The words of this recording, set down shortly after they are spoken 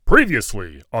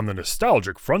Previously on the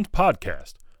Nostalgic Front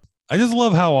podcast. I just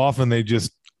love how often they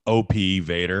just OP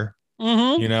Vader.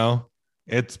 Mm-hmm. You know,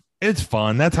 it's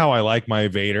fun. That's how I like my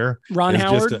Vader. Ron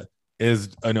Howard is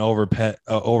an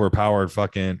overpowered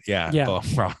fucking Yeah.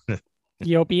 Ron.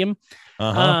 You opium.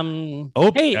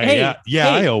 Uh-huh. Hey,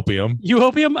 I opium. You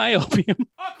opium, I opium.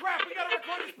 Oh crap, we gotta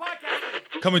record this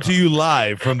podcast. Coming to you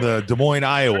live from the Des Moines,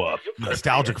 Iowa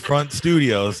Nostalgic Front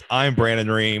Studios. I'm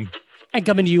Brandon Ream. And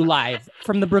coming to you live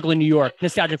from the Brooklyn, New York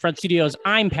Nostalgic Front Studios,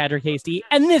 I'm Patrick Hasty,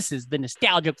 and this is the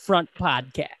Nostalgic Front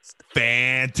podcast.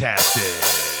 Fantastic.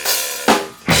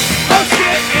 Oh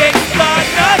shit, it's the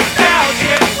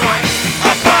Nostalgic Front,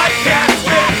 a podcast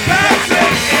with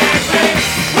Patrick and Rick.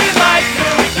 We like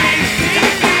movies,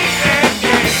 TV, and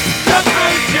games. Jump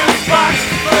through jukebox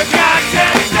for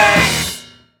God's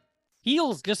sake.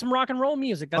 Heels, just some rock and roll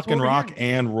music. That's Fucking what we're rock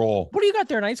hearing. and roll. What do you got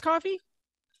there? Nice coffee?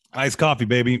 Iced coffee,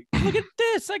 baby. Look at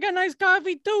this. I got nice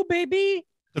coffee too, baby.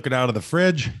 Took it out of the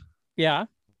fridge. Yeah.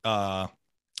 Added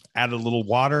a little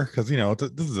water because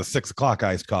this is a 6 o'clock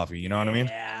iced coffee. You know what I mean?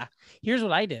 Yeah. Here's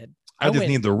what I did. I just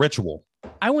need the ritual.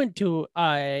 I went to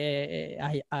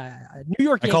New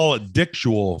York. I call it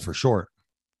Dictual for short.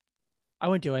 I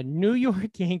went to a New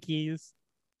York Yankees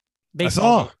I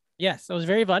baseball saw. game. Yes, it was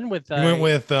very fun with You went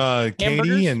with Katie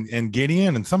hamburgers? and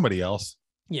Gideon and somebody else.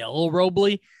 Yeah, a little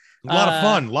Robley. A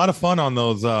lot of fun on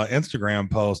those Instagram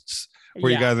posts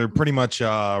where you guys are pretty much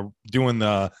doing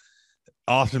the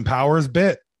Austin Powers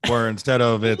bit, where instead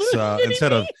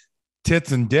of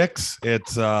tits and dicks,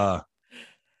 it's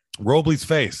Robley's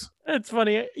face. That's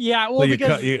funny. Yeah, well, So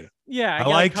because I I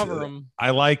liked cover them.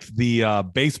 I liked the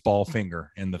baseball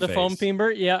finger in the face. Foam finger.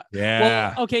 Yeah.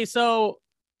 Yeah. Well, okay, so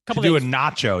Should do a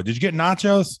nacho. Did you get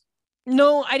nachos?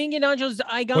 No, I didn't get nachos.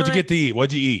 I got. What'd you get to eat?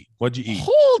 What'd you eat?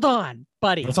 Hold on,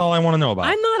 buddy. That's all I want to know about.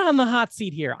 I'm not on the hot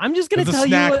seat here. I'm just gonna It's a tell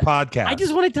snack you. podcast. I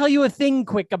just want to tell you a thing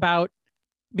quick about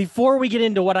before we get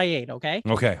into what I ate. Okay.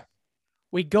 Okay.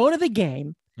 We go to the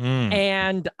game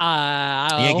and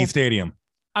Yankee Stadium.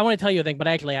 I want to tell you a thing, but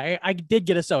actually, I did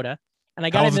get a soda, and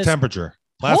I got How it was in the this. temperature?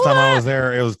 Last time I was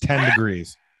there, it was 10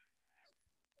 degrees.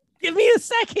 Give me a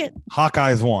second.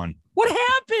 Hawkeyes won. What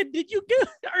happened?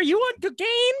 Are you on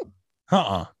cocaine?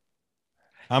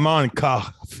 I'm on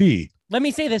coffee. Let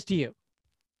me say this to you.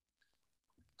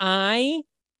 I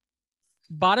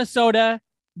bought a soda.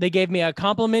 They gave me a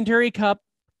complimentary cup.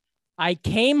 I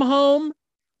came home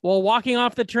while walking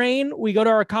off the train. We go to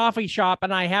our coffee shop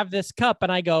and I have this cup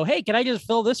and I go, hey, can I just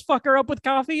fill this fucker up with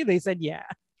coffee? They said, yeah.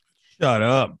 Shut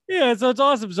up. Yeah, so it's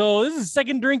awesome. So this is the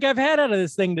second drink I've had out of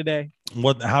this thing today.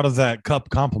 How does that cup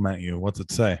compliment you? What's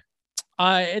it say?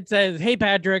 It says, hey,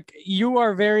 Patrick, you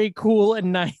are very cool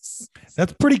and nice.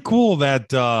 That's pretty cool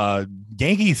that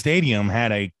Yankee Stadium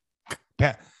had a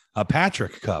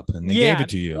Patrick cup and they gave it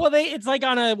to you. Well, it's like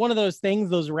on one of those things,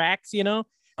 those racks, you know.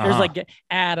 There's like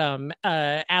Adam,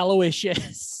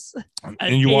 Aloysius,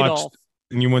 and you watched,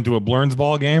 and you went to a Blurns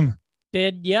ball game.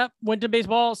 Went to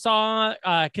baseball, saw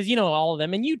because all of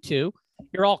them, and you too.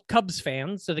 You're all Cubs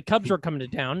fans, so the Cubs were coming to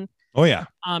town. Oh yeah.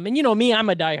 And you know me, I'm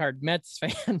a diehard Mets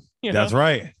fan. That's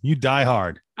right. You die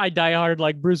hard. I die hard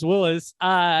like Bruce Willis.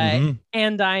 And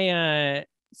I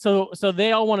so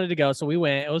they all wanted to go, so we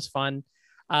went. It was fun.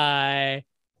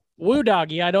 Woo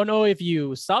doggy. I don't know if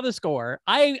you saw the score.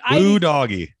 Woo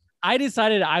doggy. I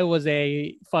decided I was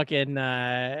a fucking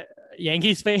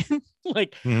Yankees fan. I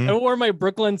wore my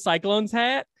Brooklyn Cyclones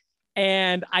hat,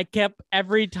 and I kept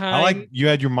every time. I like you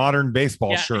had your modern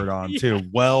baseball shirt on too.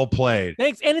 Well played.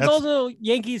 Thanks, and it's also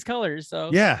Yankees colors. So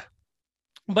yeah.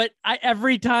 But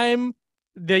every time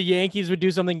the Yankees would do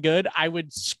something good, I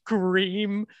would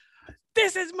scream,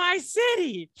 "This is my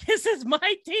city! This is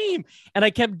my team!" And I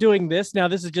kept doing this. Now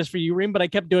this is just for you, Reem, but I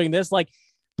kept doing this like.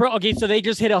 Bro, okay, so they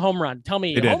just hit a home run. Tell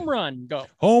me, home run, go.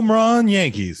 Home run,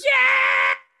 Yankees.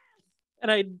 Yeah! And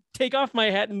I take off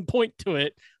my hat and point to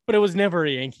it, but it was never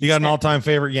a Yankee. You got an all-time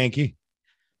favorite Yankee?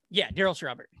 Yeah, Darryl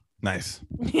Strawberry. Nice.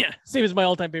 Yeah, same as my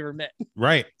all-time favorite Met.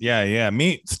 Right. Yeah.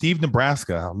 Me, Steve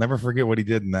Nebraska. I'll never forget what he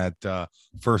did in that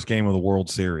first game of the World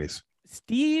Series.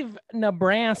 Steve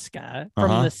Nebraska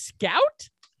from the Scout?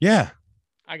 Yeah.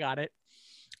 I got it.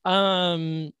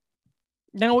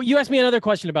 Now, you asked me another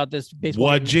question about this baseball.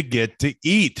 What'd you get to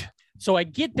eat? So I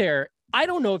get there. I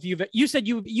don't know if you said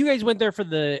you guys went there for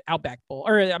the Outback Bowl,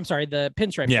 or I'm sorry, the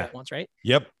Pinstripe Bowl once, right?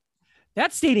 Yep.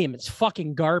 That stadium is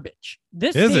fucking garbage.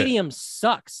 This Is stadium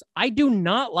sucks. I do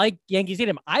not like Yankee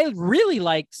Stadium. I really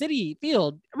like Citi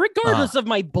Field, regardless of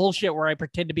my bullshit where I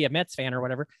pretend to be a Mets fan or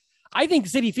whatever. I think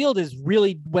Citi Field is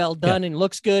really well done and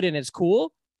looks good and it's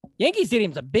cool. Yankee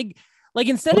Stadium's a big, like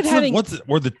instead of having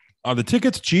are the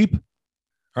tickets cheap?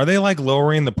 Are they like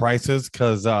lowering the prices?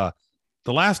 Because the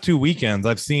last 2 weekends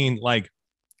I've seen, like,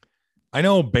 I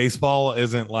know baseball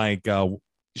isn't like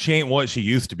she ain't what she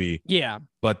used to be. Yeah.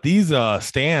 But these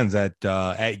stands at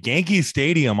Yankee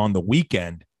Stadium on the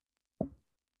weekend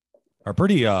are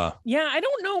pretty Yeah, I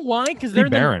don't know why, because pretty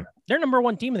barren. They're number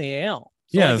one team in the AL.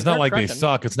 So Yeah, like, it's not like they crushing.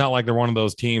 suck. It's not like they're one of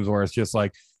those teams where it's just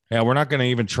like, yeah, we're not going to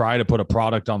even try to put a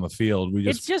product on the field.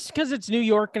 It's just because it's New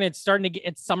York and it's starting to get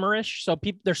it's summerish, so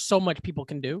there's so much people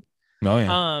can do. Oh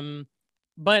yeah.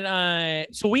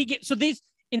 So these,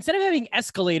 instead of having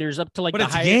escalators up to like but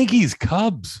it's Yankees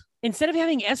Cubs. Instead of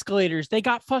having escalators, they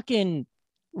got fucking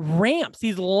ramps,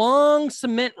 these long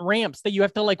cement ramps that you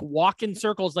have to like walk in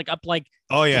circles, like up like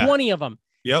 20 of them.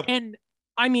 Yep. And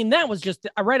I mean, that was just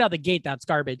right out the gate. That's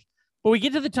garbage. But we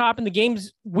get to the top in the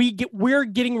games. We're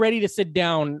getting ready to sit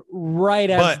down right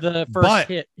as the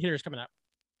first hitter's coming up.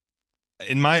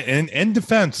 In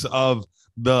defense of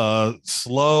the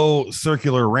slow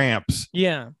circular ramps,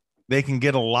 yeah, they can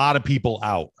get a lot of people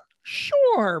out.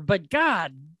 Sure, but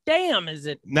god damn, is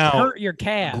it now hurt your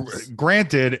calves?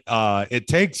 Granted, it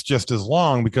takes just as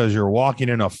long because you're walking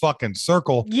in a fucking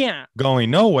circle,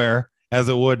 going nowhere, as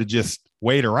it would to just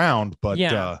wait around. But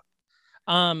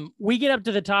we get up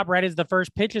to the top right as the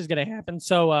first pitch is going to happen.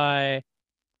 So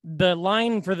the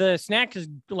line for the snacks is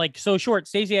like so short.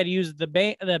 Stacey had to use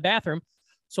the bathroom.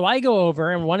 So I go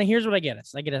over and here's what I get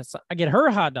us. I get her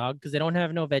a hot dog because they don't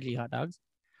have no veggie hot dogs.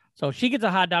 So she gets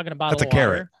a hot dog and a bottle of water.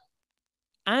 Carrot.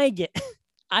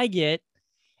 I get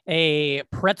a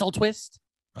pretzel twist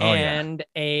and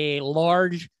a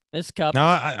large cup. No,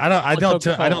 I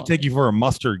don't take you for a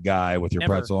mustard guy with your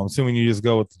pretzel. I'm assuming you just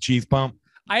go with the cheese pump.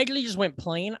 I actually just went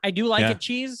plain. I do like it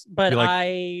cheese, but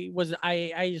I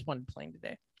just wanted plain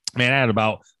today. Man, I had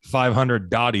about 500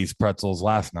 Dottie's pretzels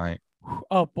last night.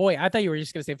 Oh boy, I thought you were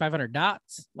just gonna say 500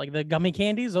 dots, like the gummy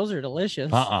candies. Those are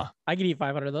delicious. I could eat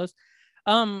 500 of those.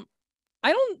 I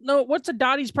don't know what's a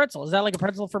Dottie's pretzel. Is that like a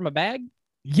pretzel from a bag?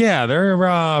 Yeah,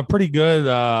 they're pretty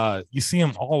good. You see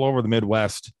them all over the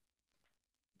Midwest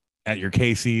at your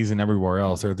Casey's and everywhere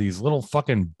else. They're these little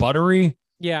fucking buttery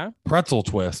pretzel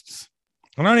twists.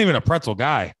 I'm not even a pretzel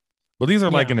guy, but these are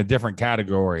like in a different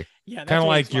category. Yeah, kind of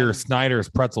like your Snyder's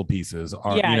pretzel pieces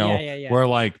are, where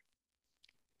like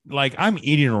I'm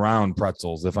eating around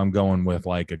pretzels if I'm going with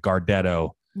like a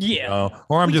Gardetto. Yeah.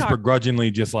 Or I'm just begrudgingly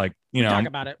just like, talk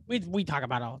about it. We talk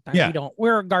about it all the time. Yeah.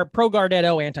 We're pro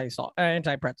Gardetto,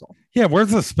 anti pretzel. Yeah. Where's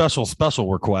the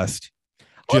special request?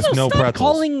 Just no pretzels.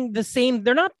 Calling the same.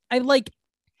 They're not.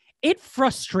 It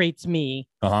frustrates me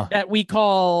that we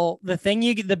call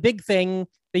the big thing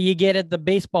that you get at the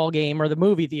baseball game or the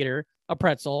movie theater a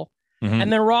pretzel. Mm-hmm.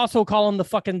 And then we're also calling the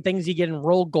fucking things you get in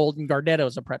Roll Gold and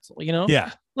Gardetto's a pretzel,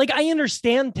 Yeah. Like, I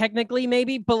understand technically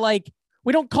maybe, but like,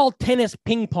 we don't call tennis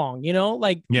ping pong,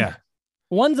 Like,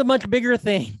 one's a much bigger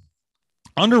thing.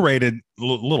 Underrated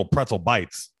little pretzel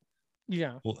bites.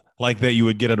 Yeah. Like that you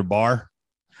would get at a bar.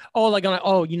 Oh, like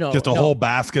just a whole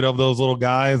basket of those little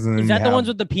guys. And is that the ones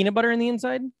with the peanut butter in the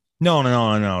inside? No.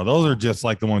 Those are just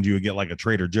like the ones you would get like a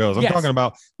Trader Joe's. I'm talking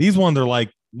about these ones are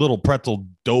like little pretzel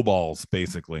dough balls,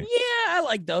 basically. Yeah, I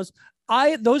like those.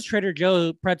 Those Trader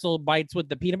Joe pretzel bites with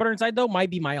the peanut butter inside though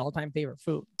might be my all-time favorite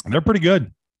food. They're pretty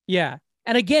good. Yeah.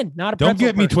 And again, not a pretzel. Don't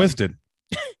get me twisted.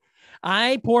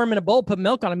 I pour them in a bowl, put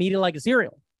milk on them, eat it like a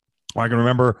cereal. I can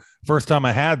remember first time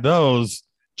I had those,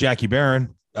 Jackie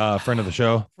Barron, friend of the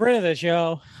show.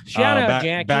 Shout out,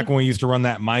 Jackie. Back when we used to run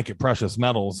that mic at Precious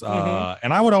Metals.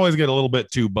 And I would always get a little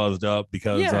bit too buzzed up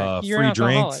because free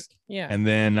drinks. Yeah. And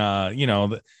then, a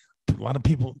lot of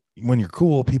people, when you're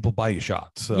cool, people buy you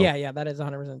shots. So, yeah, that is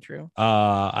 100% true.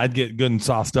 I'd get good and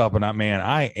sauced up. And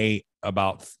I ate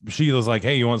she was like,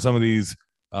 hey, you want some of these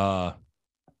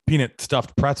peanut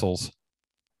stuffed pretzels?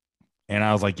 And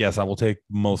I was like, yes, I will take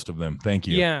most of them. Thank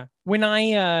you. Yeah. When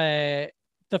the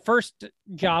first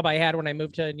job I had when I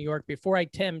moved to New York, before I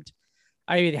temped,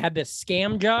 I had this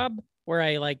scam job where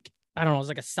I don't know, it was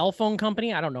like a cell phone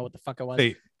company. I don't know what the fuck it was.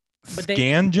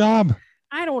 Job?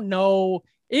 I don't know.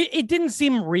 It didn't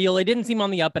seem real. It didn't seem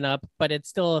on the up and up, but it's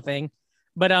still a thing.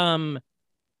 But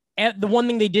the one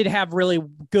thing they did have really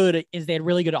good is they had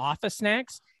really good office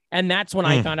snacks. And that's when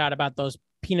I found out about those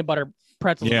peanut butter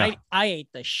pretzels. Yeah. I ate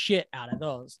the shit out of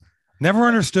those. Never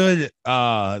understood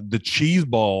the cheese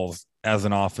balls as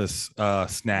an office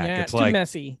snack. Yeah, it's too like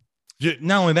messy.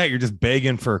 Not only that, you're just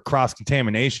begging for cross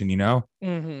contamination.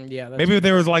 Mm-hmm, yeah. Maybe if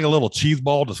there was like a little cheese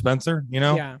ball dispenser.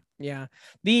 Yeah.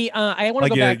 I want to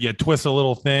go back. You twist a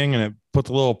little thing and it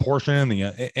puts a little portion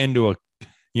into a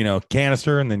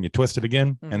canister, and then you twist it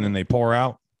again, and then they pour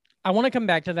out. I want to come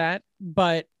back to that,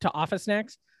 but to office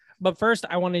snacks. But first,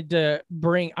 I wanted to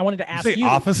ask say you.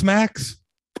 Office Max?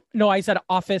 No, I said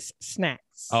office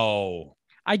snacks. Oh,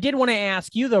 I did want to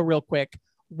ask you though, real quick.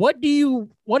 What do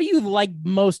you like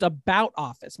most about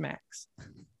Office Max?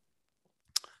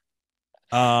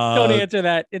 Don't answer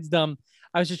that. It's dumb.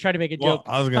 I was just trying to make a joke.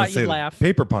 I was going to say laugh.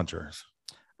 paper punchers.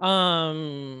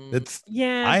 It's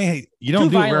you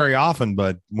don't do it very often,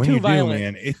 but when you do,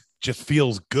 man, it just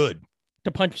feels good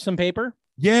to punch some paper.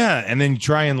 Yeah, and then you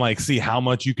try and like see how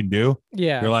much you can do.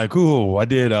 Yeah, you're like, ooh, I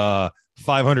did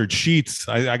 500 sheets.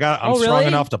 I'm strong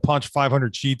enough to punch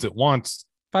 500 sheets at once.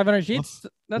 500 sheets.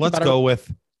 Let's go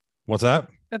with what's that?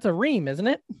 That's a ream, isn't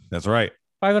it? That's right.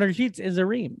 500 sheets is a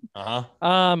ream. Uh-huh.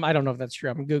 I don't know if that's true.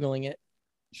 I'm Googling it.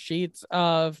 Sheets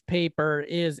of paper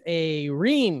is a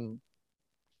ream.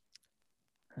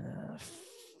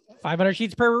 500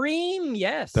 sheets per ream.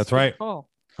 Yes. That's right.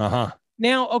 Uh-huh.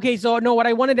 Now, okay, so no, what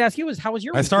I wanted to ask you was how was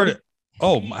your I started.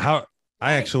 I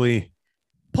actually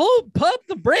pump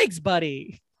the brakes,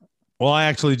 buddy. Well, I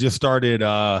actually just started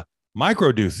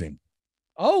microdosing.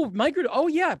 Oh,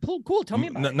 yeah. Cool. Tell me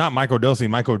about it. Not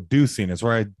microdosing. It's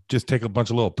where I just take a bunch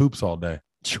of little poops all day.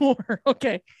 Sure.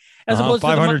 Okay. As opposed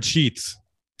 500 sheets.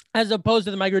 As opposed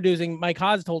to the microdosing Mike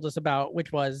Haas told us about,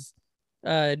 which was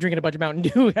drinking a bunch of Mountain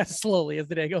Dew as slowly as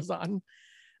the day goes on.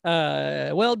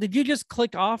 Well, did you just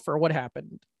click off or what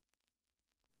happened?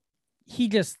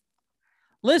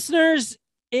 Listeners,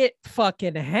 it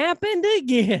fucking happened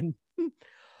again.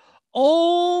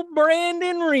 Old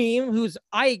Brandon Ream,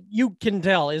 you can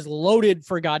tell is loaded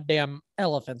for goddamn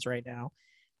elephants right now.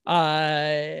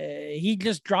 He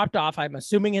just dropped off. I'm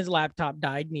assuming his laptop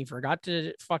died and he forgot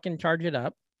to fucking charge it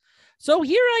up. So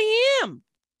here I am.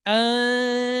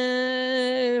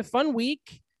 Fun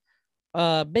week.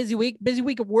 Busy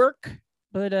week of work,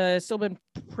 but still been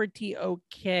pretty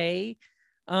okay.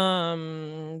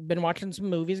 Been watching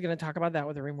some movies. Gonna talk about that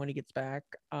with him when he gets back.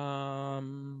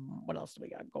 What else do we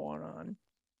got going on?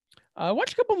 I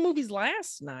watched a couple movies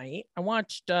last night. I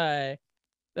watched the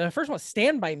first one,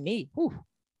 Stand By Me. Whew.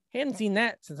 Hadn't seen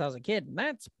that since I was a kid.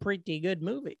 That's a pretty good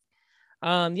movie. The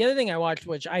other thing I watched,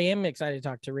 which I am excited to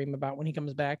talk to Reem about when he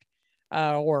comes back,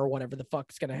 or whatever the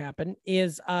fuck's gonna happen,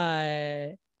 is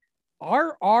RRR,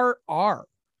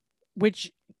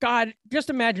 which, God, just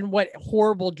imagine what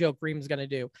horrible joke Reem's gonna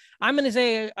do. I'm gonna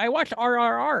say I watched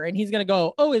RRR, and he's gonna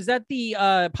go, "Oh, is that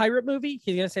the pirate movie?"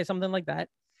 He's gonna say something like that.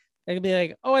 They could be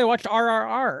like, "Oh, I watched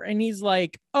RRR," and he's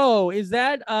like, "Oh, is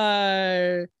that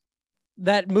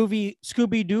that movie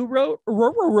Scooby Doo wrote?"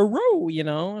 You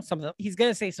know, something. He's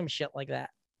gonna say some shit like that.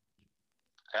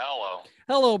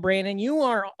 Hello, Brandon. You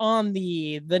are on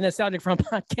the Nostalgic Front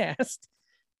podcast.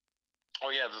 Oh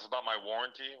yeah, this is about my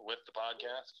warranty with the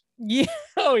podcast. Yeah.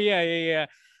 Oh yeah.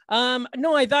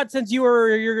 No, I thought since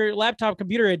your laptop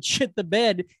computer had shit the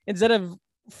bed, instead of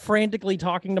frantically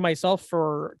talking to myself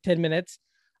for 10 minutes,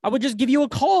 I would just give you a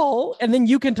call and then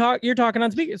you can talk. You're talking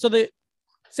on speaker, so say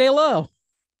hello.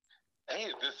 Hey,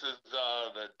 this is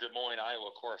the Des Moines, Iowa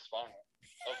correspondent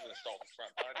of the Nostalgic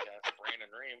Front podcast, Brandon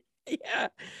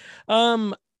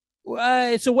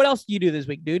Ream. So what else do you do this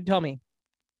week, dude? Tell me.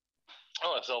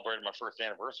 Oh, I celebrated my first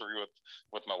anniversary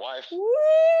with my wife.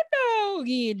 Woo,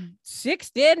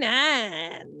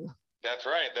 69. That's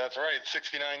right.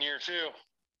 69 years too.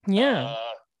 Yeah.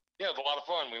 Yeah, it was a lot of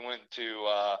fun. We went to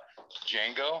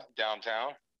Django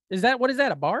downtown. What is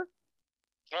that? A bar?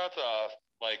 That's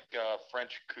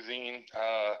French cuisine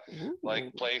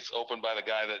place opened by the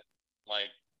guy that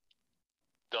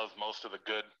does most of the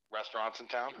good restaurants in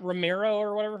town. Romero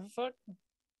or whatever the fuck.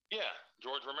 Yeah,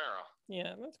 George Romero.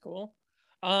 Yeah, that's cool.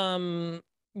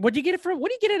 What do you get it from?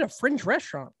 What do you get at a French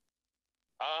restaurant?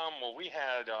 Well, we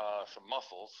had some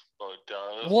mussels, but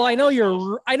well, I know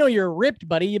you're ripped,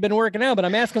 buddy. You've been working out, but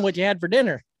I'm asking what you had for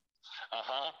dinner. Well,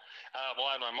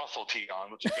 I had my muscle tee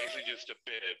on, which is basically just a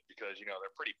bib because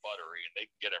they're pretty buttery and they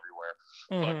can get everywhere.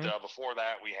 Mm-hmm. But before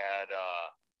that, we had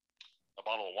a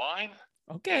bottle of wine.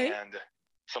 Okay. And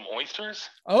some oysters.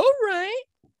 All right.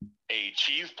 A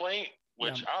cheese plate.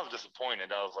 Which I was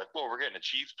disappointed. I was like, well, we're getting a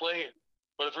cheese plate,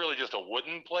 but it's really just a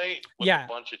wooden plate with a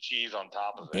bunch of cheese on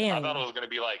top of it. Damn. I thought it was going to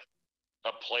be like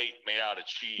a plate made out of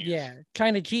cheese. Yeah,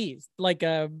 China cheese, like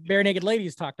Bare Naked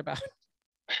Ladies talked about.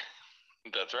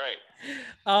 That's right.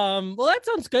 Well, that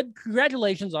sounds good.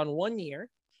 Congratulations on 1 year.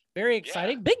 Very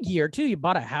exciting. Yeah. Big year, too. You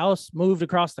bought a house, moved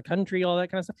across the country, all that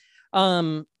kind of stuff.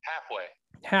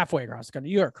 Halfway across the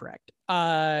country. You are correct.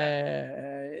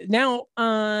 Now,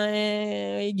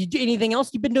 you do anything else?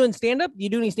 You've been doing stand-up? You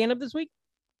do any stand-up this week?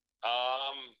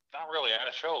 Not really. I had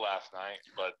a show last night,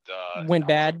 but went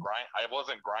bad. I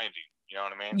wasn't grinding. You know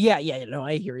what I mean? Yeah. No,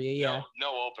 I hear you. Yeah.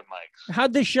 No open mics.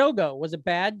 How'd the show go? Was it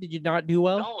bad? Did you not do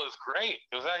well? No, it was great.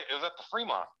 It was at the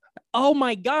Fremont. Oh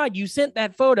my God, you sent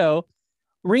that photo.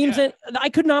 Reem sent, I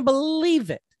could not believe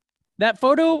it. That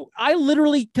photo, I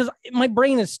literally, because my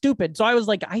brain is stupid. So I was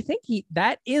like, I think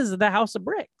that is the House of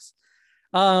Bricks.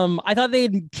 I thought they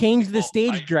had changed the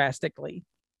stage drastically.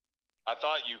 I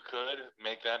thought you could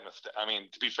make that mistake. I mean,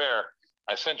 to be fair,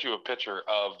 I sent you a picture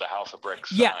of the House of Bricks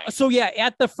sign. Yeah. So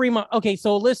at the Fremont. Okay.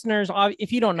 So listeners,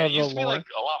 if you don't know, it used to be like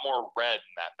a lot more red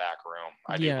in that back room.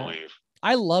 I do believe.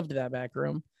 I loved that back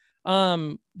room.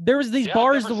 There was these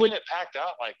bars that would it packed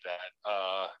out like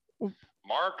that.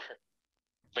 Mark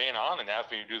Van Onen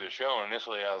asked me to do the show, and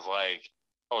initially I was like,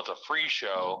 "Oh, it's a free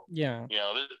show." Yeah. You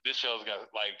know, this show's gonna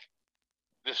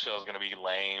be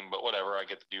lame, but whatever. I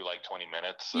get to do like 20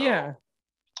 minutes. So yeah.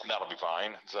 That'll be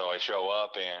fine. So I show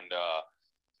up, and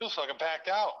it was fucking packed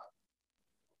out.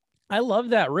 I love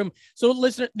that room. So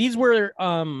listen, these were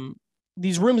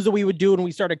these rooms that we would do when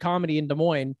we started comedy in Des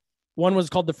Moines. One was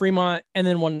called the Fremont, and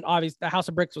then one, obviously, the House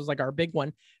of Bricks was like our big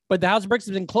one. But the House of Bricks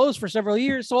has been closed for several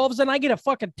years. So all of a sudden, I get a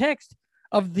fucking text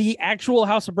of the actual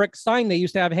House of Bricks sign they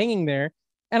used to have hanging there.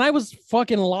 And I was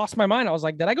fucking lost my mind. I was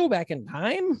like, did I go back in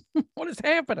time? What is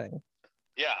happening?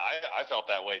 Yeah, I felt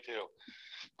that way too.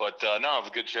 But no, it was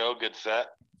a good show, good set.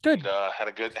 Good. And, had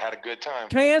a good time.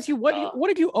 Can I ask you, what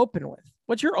did you open with?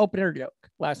 What's your opener joke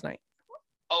last night?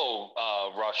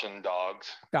 Russian dogs.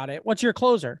 Got it. What's your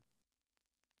closer?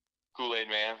 Kool-Aid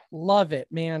Man. Love it,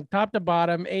 man. Top to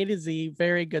bottom, A to Z.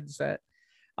 Very good set.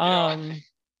 You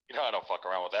know, I don't fuck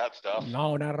around with that stuff.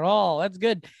 No, not at all. That's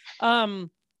good.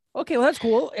 Okay, well, that's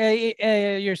cool.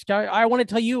 I want to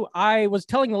tell you, I was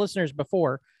telling the listeners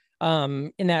before,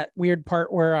 in that weird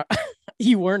part where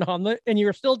you weren't on and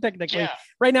you're still technically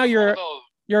right now. You're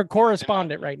a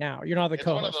correspondent right now. You're not the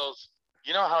co-host. One of those.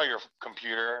 You know how your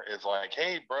computer is like,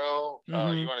 "Hey, bro, you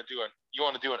want to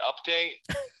do an update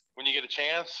when you get a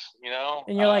chance?" You know,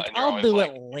 and you're like, "I'll do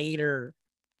it later."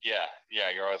 Yeah.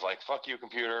 You're always like, "Fuck you,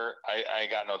 computer. I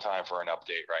got no time for an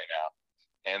update right now."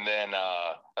 And then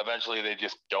eventually they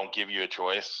just don't give you a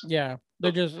choice. Yeah,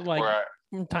 they're just like,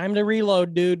 "Time to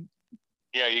reload, dude."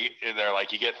 Yeah, they're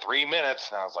like, "You get 3 minutes,"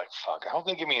 and I was like, "Fuck! I hope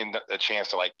they give me a chance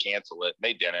to like cancel it."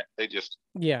 They didn't. They just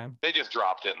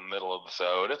dropped it in the middle of the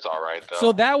episode. It's all right though.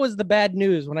 So that was the bad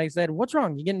news when I said, "What's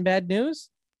wrong? You getting bad news?"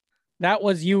 That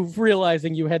was you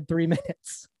realizing you had 3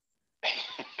 minutes.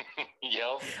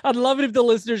 Yep. I'd love it if the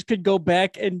listeners could go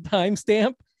back and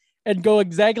timestamp and go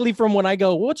exactly from when I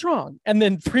go, "What's wrong?" And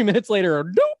then 3 minutes later,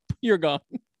 nope, you're gone.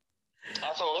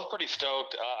 Also, I was pretty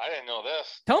stoked. I didn't know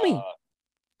this. Tell me.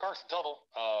 Carson Tuttle,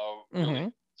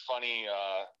 really funny.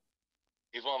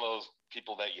 He's one of those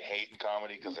people that you hate in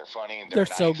comedy because they're funny and they're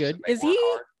nice so good.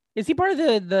 Is he part of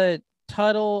the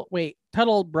Tuttle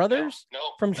brothers? No,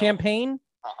 from Champaign?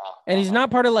 And he's not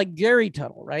part of like Jerry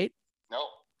Tuttle, right? No.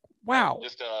 Wow.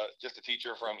 Just a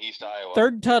teacher from East Iowa.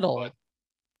 Third Tuttle. But,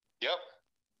 yep.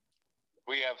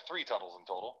 We have 3 Tuttles in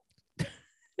total.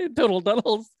 Total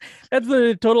Tuttles. That's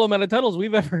the total amount of Tuttles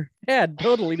we've ever had.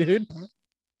 Totally, dude.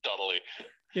 Totally.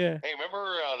 Yeah. Hey,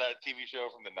 remember that TV show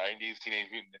from the 90s,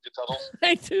 Teenage Mutant Ninja Turtles?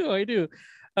 I do.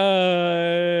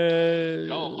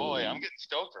 Oh boy, I'm getting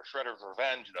stoked for Shredder's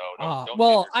Revenge,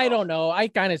 though. I don't know. I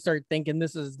kind of started thinking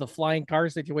this is the flying car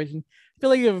situation. I feel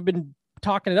like you've been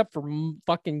talking it up for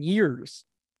fucking years.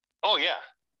 Oh yeah.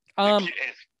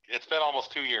 It's been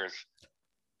almost 2 years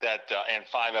and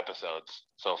 5 episodes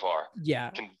so far.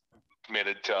 Yeah.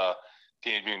 Committed to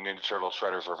Teenage Mutant Ninja Turtles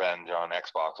Shredder's Revenge on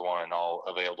Xbox One and all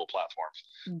available platforms.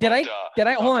 Did I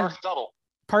hold on? Carson Tuttle.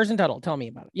 Carson Tuttle, tell me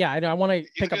about it. Yeah, I want to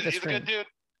pick up this. He's a good dude.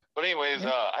 But anyways,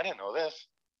 I didn't know this.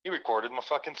 He recorded my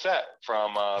fucking set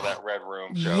from that Red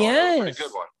Room show. Yes. Pretty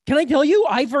good one. Can I tell you?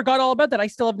 I forgot all about that. I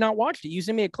still have not watched it. You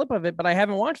sent me a clip of it, but I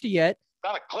haven't watched it yet.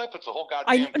 Not a clip. It's a whole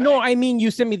goddamn thing. No, I mean, you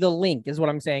sent me the link is what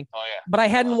I'm saying. Oh, yeah. But I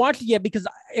hadn't watched it yet because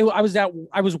I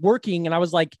was working and I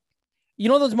was like, you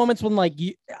know, those moments when like,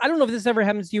 I don't know if this ever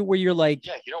happens to you where you're like.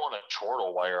 Yeah, you don't want to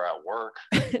chortle while you're at work.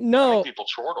 No. People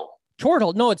chortle.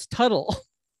 Chortle. No, it's Tuttle.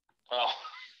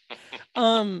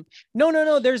 Oh.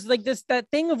 No. There's like that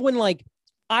thing of when like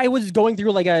I was going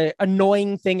through like a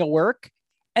annoying thing at work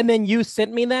and then you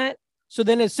sent me that. So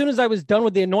then as soon as I was done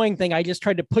with the annoying thing, I just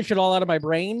tried to push it all out of my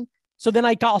brain. So then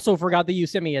I also forgot that you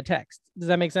sent me a text. Does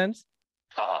that make sense?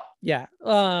 Yeah.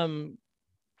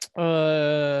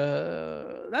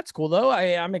 That's cool though.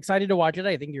 I'm excited to watch it.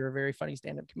 I think you're a very funny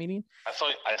stand-up comedian. I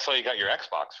saw you got your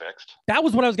Xbox fixed. That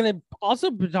was what I was going to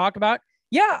also talk about.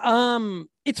 Yeah.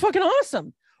 It's fucking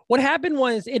awesome. What happened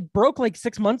was it broke like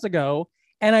 6 months ago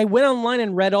and I went online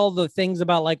and read all the things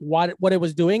about like what it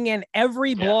was doing. And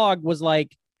every blog was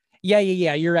like, Yeah.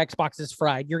 Your Xbox is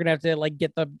fried. You're gonna have to like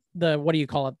get the what do you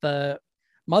call it? The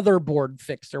motherboard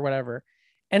fixed or whatever.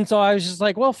 And so I was just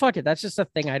like, well, fuck it. That's just a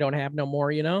thing I don't have no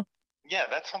more, you know? Yeah,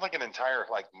 that sounds like an entire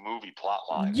like movie plot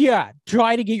line. Yeah.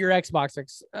 Try to get your Xbox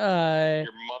fixed. Your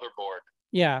motherboard.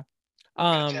 Yeah.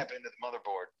 Tap into the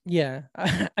motherboard. Yeah.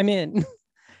 I'm in.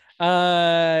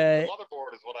 The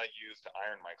motherboard is what I use to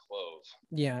iron my clothes.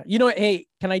 Yeah. You know what? Hey,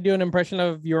 can I do an impression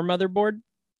of your motherboard?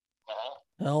 Uh-huh.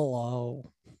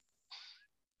 Hello.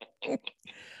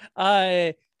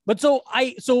 But so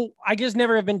I just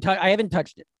never have been I haven't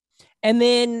touched it. And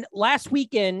then last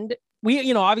weekend,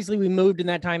 obviously we moved in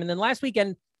that time. And then last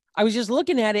weekend, I was just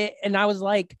looking at it and I was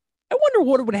like, I wonder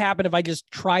what would happen if I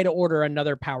just try to order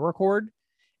another power cord.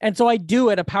 And so I do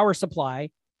at a power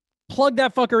supply, plug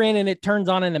that fucker in, and it turns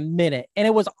on in a minute. And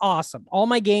it was awesome. All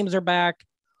my games are back,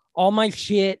 all my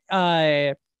shit.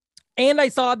 And I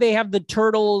saw they have the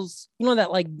Turtles,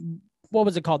 that like, what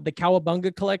was it called? The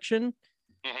Cowabunga collection.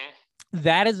 Mm-hmm.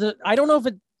 That is, I don't know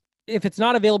if it's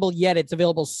not available yet, it's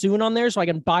available soon on there. So I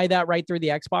can buy that right through the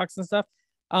Xbox and stuff.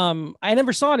 I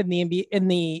never saw it in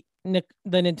the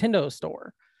Nintendo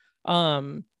store.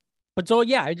 But so,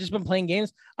 yeah, I've just been playing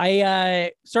games.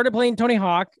 I started playing Tony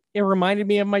Hawk. It reminded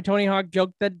me of my Tony Hawk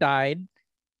joke that died,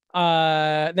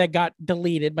 that got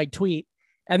deleted, my tweet.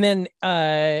 And then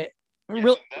someone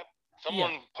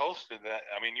posted that.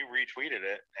 I mean, you retweeted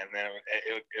it, and then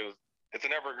it's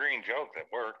an evergreen joke that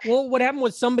works. Well, what happened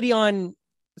was somebody on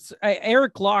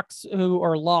Eric Locks,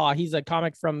 he's a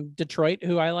comic from Detroit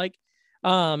who I like.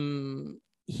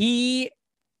 He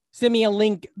sent me a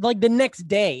link like the next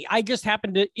day. I just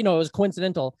happened to, it was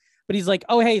coincidental, but he's like,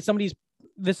 oh, hey,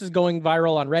 this is going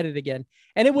viral on Reddit again.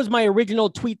 And it was my original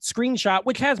tweet screenshot,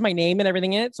 which has my name and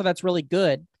everything in it. So that's really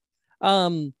good.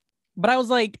 But I was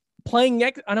like playing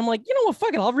next and I'm like, you know what,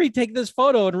 fuck it. I'll retake this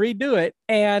photo and redo it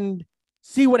and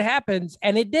see what happens.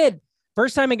 And it did.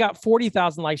 First time it got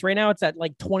 40,000 likes. Right now it's at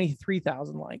like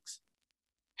 23,000 likes.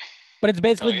 But it's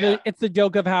basically it's the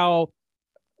joke of how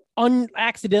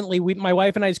accidentally my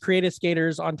wife and I's creative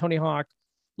skaters on Tony Hawk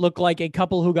look like a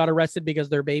couple who got arrested because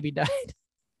their baby died.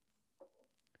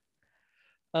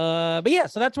 But yeah,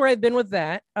 so that's where I've been with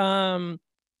that. Have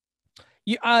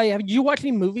you watched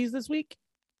any movies this week?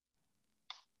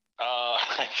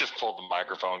 I just pulled the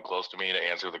microphone close to me to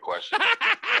answer the question.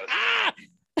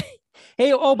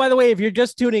 Hey, by the way, if you're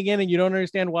just tuning in and you don't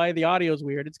understand why the audio is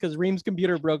weird, it's because Reem's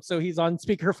computer broke, so he's on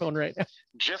speakerphone right now.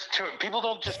 People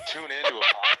don't just tune into a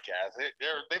podcast.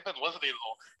 They've been listening.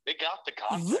 They got the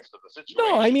context of the situation.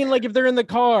 No, I mean, like if they're in the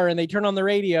car and they turn on the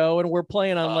radio and we're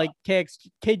playing on like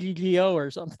KGGO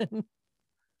or something.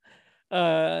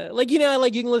 Like you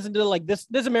can listen to like this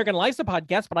American Lifestyle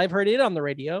podcast, but I've heard it on the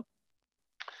radio.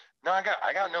 No, I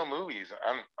got no movies.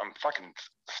 I'm fucking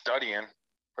studying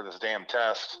for this damn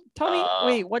test. Tell me,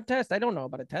 wait, what test? I don't know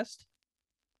about a test.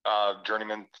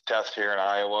 Journeyman test here in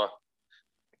Iowa.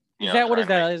 What is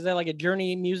that? Is that like a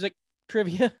Journey music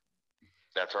trivia?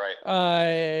 That's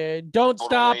right. Don't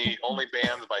stop. Only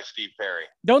bands by Steve Perry.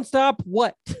 Don't stop.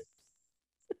 What?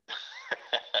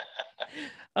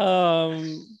 So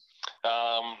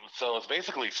it's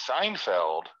basically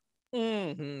Seinfeld.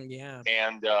 Mm-hmm, yeah.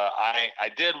 And I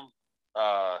did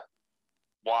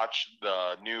watch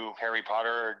the new Harry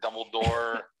Potter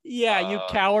Dumbledore. Yeah, you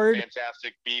coward.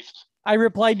 Fantastic Beast. I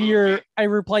replied to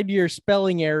your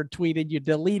spelling error tweet and you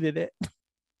deleted it.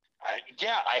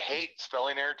 I hate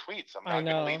spelling error tweets. I'm not going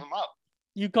to leave them up.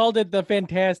 You called it the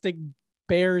Fantastic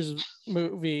Bears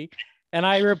movie, and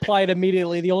I replied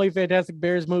immediately, the only Fantastic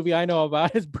Bears movie I know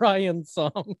about is Brian's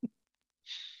song.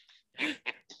 I'm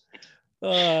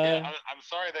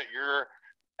sorry that your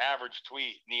average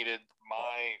tweet needed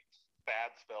my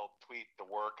bad spelled tweet to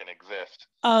work and exist.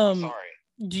 I'm sorry.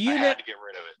 I had to get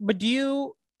rid of it. But do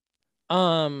you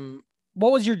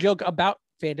what was your joke about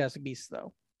Fantastic Beasts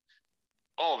though?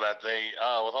 Oh, that they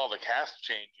with all the cast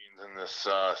changings in this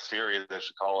series, they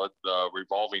should call it the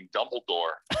revolving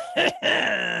Dumbledore.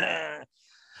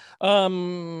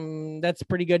 That's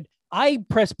pretty good. I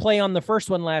pressed play on the first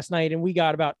one last night and we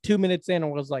got about 2 minutes in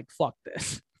and was like, fuck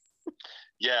this.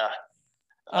 Yeah.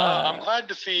 I'm glad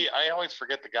to see. I always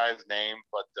forget the guy's name,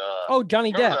 but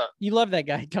Johnny Depp. You love that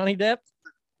guy, Johnny Depp.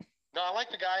 No, I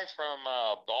like the guy from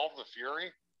Bald the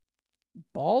Fury.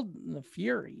 Bald the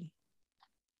Fury.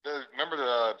 Remember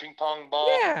the ping pong ball?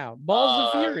 Yeah,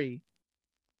 Bald the Fury.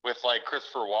 With like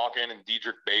Christopher Walken and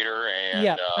Diedrich Bader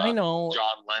and I know.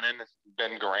 John Lennon,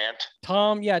 Ben Grant.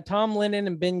 Tom Lennon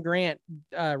and Ben Grant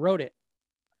wrote it.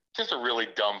 Just a really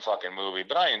dumb fucking movie,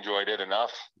 but I enjoyed it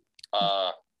enough.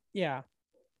 Yeah.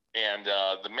 And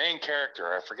the main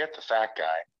character, I forget the fat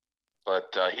guy,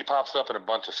 but he pops up in a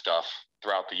bunch of stuff.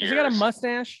 throughout the years. Has he got a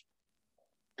mustache?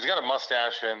 He's got a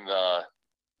mustache in the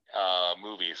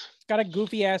movies. Got a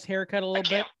goofy ass haircut a little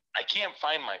bit. I can't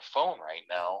find my phone right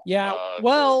now. Yeah,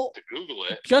 to Google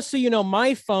it. Just so you know,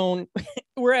 my phone,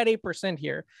 we're at 8%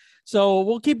 here. So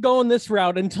we'll keep going this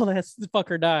route until this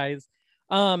fucker dies.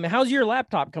 How's your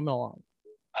laptop coming along?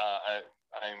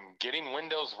 I'm getting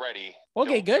Windows ready.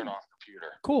 Okay, Don't good. Turn off computer.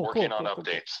 Cool. Working on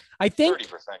updates. I think 30%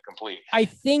 complete. I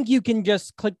think you can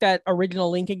just click that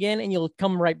original link again, and you'll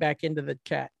come right back into the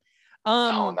chat.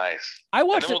 Nice. I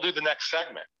watched. And then we'll do the next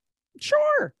segment.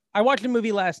 Sure. I watched a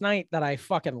movie last night that I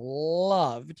fucking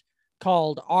loved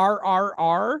called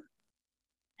RRR.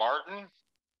 Martin?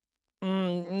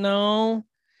 No.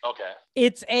 Okay.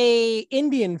 It's a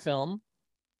Indian film.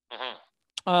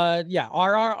 Mm-hmm. Yeah,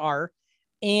 RRR.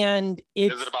 And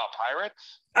it's... Is it about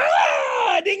pirates?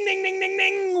 Ding, ding, ding, ding,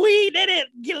 ding. We did it,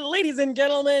 ladies and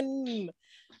gentlemen.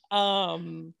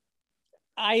 You'll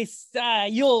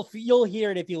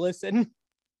hear it if you listen.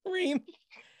 Reem.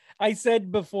 I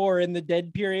said before in the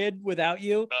dead period without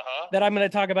you that I'm going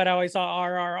to talk about how I saw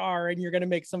RRR and you're going to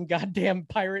make some goddamn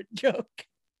pirate joke.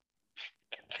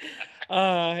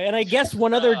 And I guess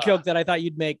one other joke that I thought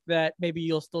you'd make that maybe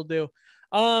you'll still do.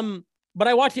 But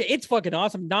I watched it. It's fucking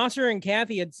awesome. Nasser and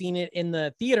Kathy had seen it in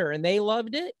the theater and they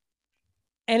loved it.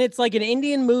 And it's like an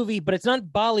Indian movie, but it's not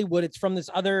Bollywood. It's from this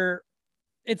other,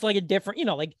 it's like a different,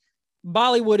 like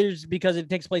Bollywood is because it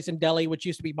takes place in Delhi, which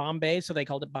used to be Bombay. So they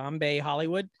called it Bombay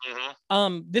Hollywood.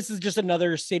 Mm-hmm. This is just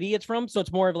another city it's from. So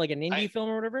it's more of like an indie film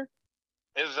or whatever.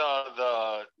 Is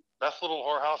the Best Little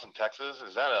Whorehouse in Texas,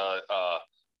 is that a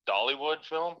Dollywood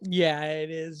film? Yeah, it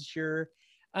is. Sure.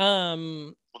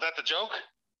 Was that the joke?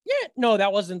 Yeah, no,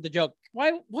 that wasn't the joke.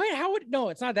 Why, how would, no,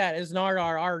 it's not that. It's an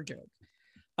RRR joke.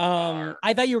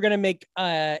 I thought you were going to make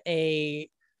That's a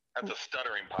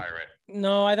stuttering pirate.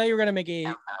 No, I thought you were going to make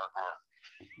a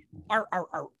I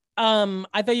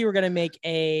thought you were going to make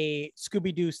a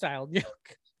Scooby-Doo style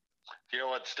joke. Do you know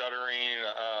what stuttering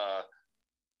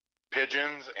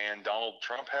pigeons and Donald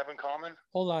Trump have in common?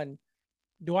 Hold on.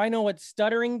 Do I know what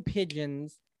stuttering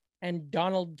pigeons and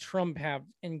Donald Trump have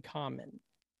in common?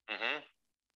 Mm-hmm.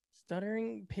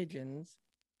 Stuttering pigeons,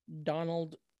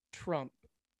 Donald Trump.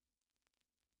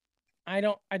 I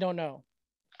don't know.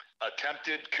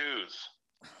 Attempted coups.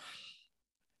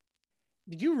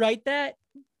 Did you write that?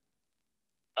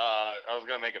 I was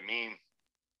gonna make a meme.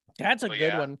 That's a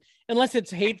good one. Unless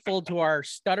it's hateful to our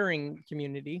stuttering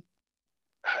community.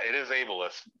 It is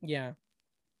ableist. Yeah.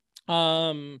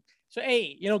 So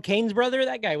hey, Kane's brother,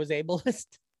 that guy was ableist.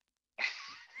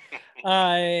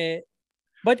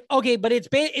 But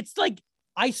it's like,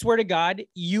 I swear to God,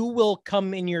 you will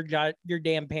come in your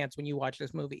damn pants when you watch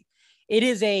this movie.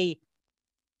 It's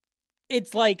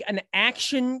like an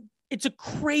action. It's a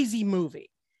crazy movie.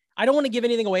 I don't want to give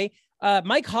anything away.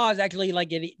 Mike Hawes actually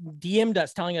DM'd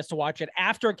us telling us to watch it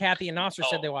after Kathy and Nasser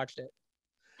said they watched it.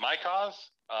 Mike Hawes,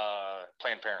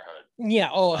 Planned Parenthood. Yeah.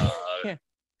 Yeah.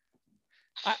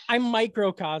 I'm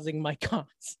microcosing Mike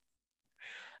Hawes.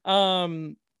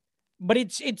 But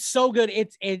it's so good.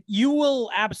 You will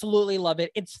absolutely love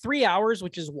it. It's 3 hours,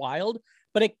 which is wild,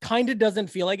 but it kind of doesn't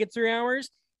feel like it's 3 hours.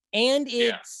 And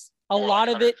it's a lot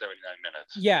of it. 79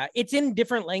 minutes. Yeah. It's in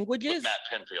different languages. With Matt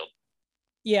Penfield.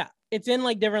 Yeah. It's in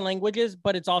different languages,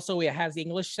 but it has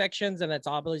English sections and it's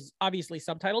obviously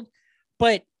subtitled,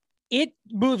 but it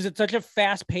moves at such a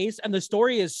fast pace and the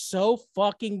story is so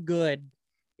fucking good.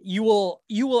 You will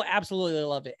absolutely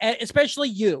love it. Especially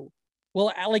you.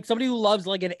 Well, like somebody who loves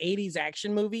like an 80s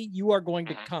action movie, you are going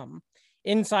to come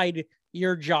inside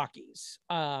your jockeys.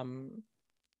 So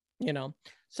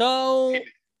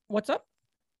what's up?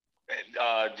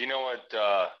 Do you know what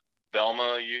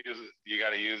Velma you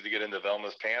got to use to get into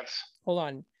Velma's pants? Hold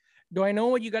on. Do I know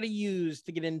what you got to use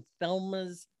to get in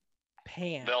Velma's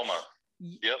pants? Velma.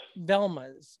 Yep.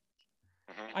 Velma's.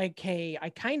 Mm-hmm. Okay. I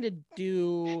kind of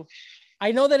do.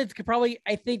 I know that it's probably,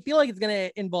 feel like it's going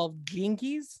to involve gene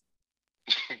keys.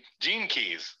 Gene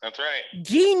keys. That's right.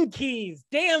 Gene keys.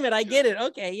 Damn it. I get it.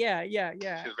 Okay. Yeah. She's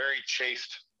a very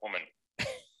chaste woman.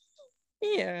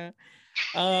 Yeah.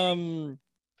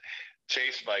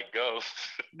 Chased by ghosts.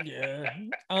 Yeah.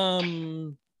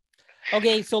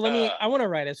 Okay. So I want to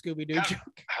write a Scooby-Doo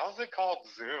joke. How's it called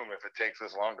Zoom if it takes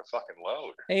this long to fucking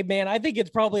load? Hey man, I think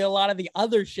it's probably a lot of the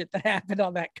other shit that happened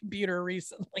on that computer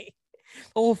recently.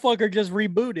 The whole fucker just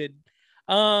rebooted.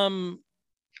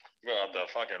 You'll have to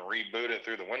fucking reboot it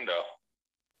through the window.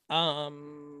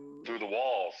 Through the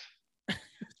walls.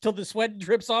 Till the sweat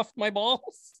drips off my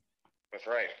balls. That's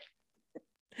right.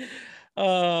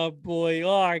 Oh boy.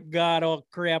 Oh God. Oh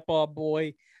crap. Oh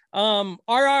boy.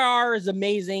 RRR is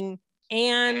amazing.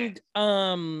 And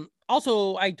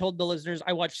Also, I told the listeners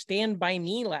I watched Stand By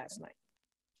Me last night.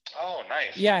 Oh,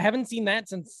 nice. Yeah, I haven't seen that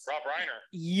since Rob Reiner.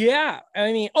 Yeah,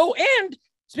 I mean, and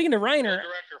speaking of Reiner,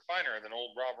 director finer than old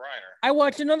Rob Reiner. I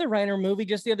watched another Reiner movie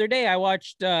just the other day. I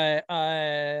watched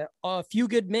A Few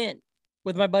Good Men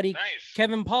with my buddy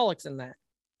Kevin Pollak's in that.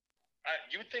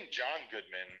 You would think John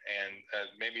Goodman and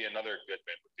maybe another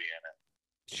Goodman would be in it.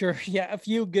 Sure, yeah, A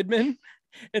Few Good Men.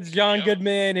 It's John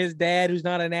Goodman, his dad, who's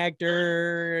not an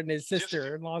actor, and his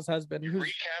sister-in-law's husband. You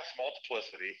recast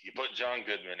Multiplicity. You put John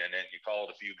Goodman in it. You call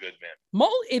it A Few Good Men.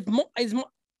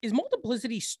 Is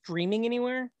Multiplicity streaming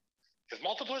anywhere? Is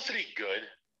Multiplicity good?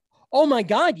 Oh my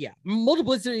God, yeah.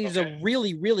 Multiplicity is a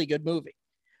really, really good movie.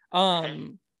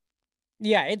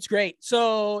 Yeah, it's great.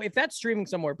 So if that's streaming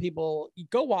somewhere, people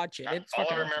go watch it. It's all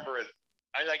I remember is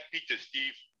I like Beat the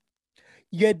Thief.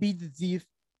 You got Beat the Thief.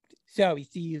 Sorry,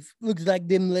 Steve. Looks like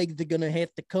them legs are gonna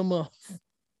have to come off.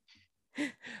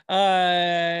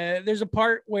 There's a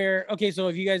part where, so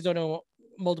if you guys don't know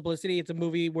Multiplicity, it's a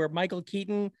movie where Michael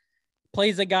Keaton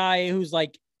plays a guy who's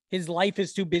like his life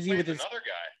is too busy with another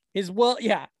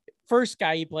guy. First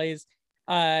guy he plays.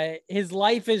 His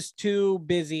life is too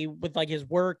busy with like his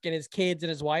work and his kids and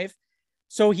his wife.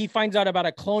 So he finds out about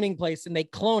a cloning place and they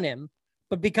clone him.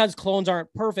 But because clones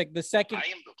aren't perfect,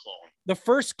 the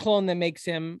first clone that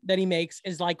he makes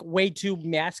is like way too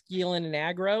masculine and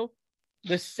aggro.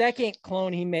 The second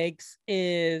clone he makes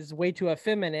is way too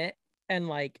effeminate and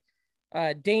like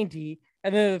dainty.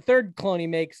 And then the third clone he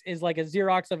makes is like a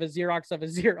Xerox of a Xerox of a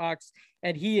Xerox.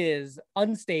 And he is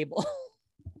unstable,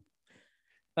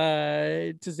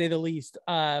 to say the least.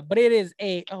 But it is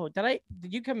did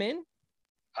you come in?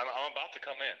 I'm about to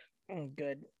come in. Oh,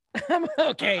 good. I'm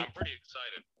okay. I'm pretty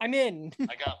excited. I'm in.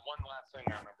 I got one last thing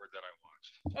I remembered that I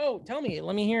watched. Oh, tell me.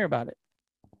 Let me hear about it.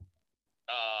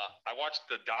 I watched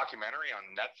the documentary on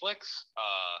Netflix.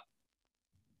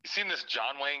 You seen this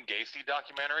John Wayne Gacy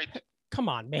documentary? Come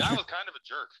on, man. I was kind of a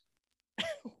jerk.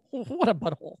 What a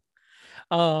butthole.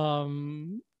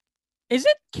 Is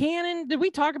it canon? Did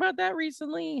we talk about that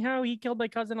recently? How he killed my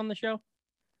cousin on the show?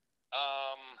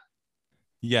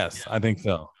 Yes, I think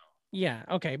so. Yeah,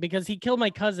 okay, because he killed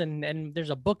my cousin, and there's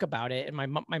a book about it, and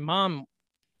my mom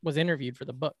was interviewed for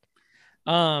the book.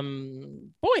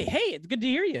 Boy, hey, it's good to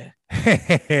hear you.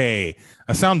 Hey,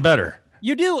 I sound better.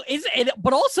 You do,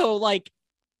 but also like,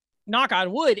 knock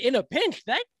on wood, in a pinch,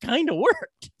 that kind of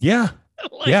worked. Yeah,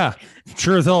 yeah,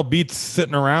 sure as hell beats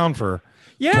sitting around for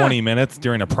 20 minutes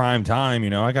during a prime time.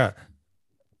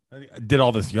 I did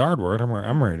all this yard work.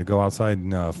 I'm ready to go outside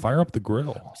and fire up the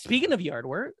grill. Speaking of yard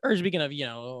work, or speaking of,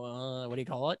 what do you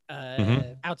call it?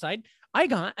 Outside, I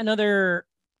got another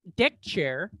deck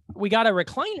chair. We got a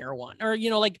recliner one, or,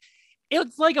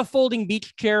 it's like a folding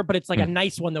beach chair, but it's like a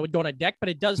nice one that would go on a deck, but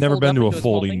it does. Never been to a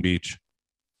folding beach.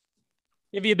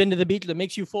 Have you been to the beach that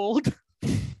makes you fold?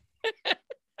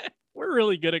 We're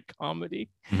really good at comedy.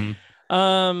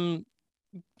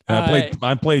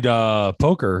 I played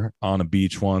poker on a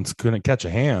beach once. Couldn't catch a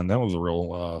hand. That was a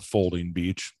real folding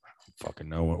beach. Fucking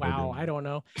know what. Wow, I don't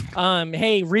know.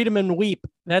 Hey, read 'em and weep.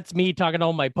 That's me talking to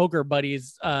all my poker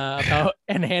buddies about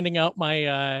and handing out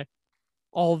my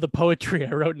all the poetry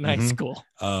I wrote in high school.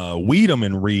 Weed 'em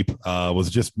and reap was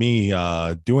just me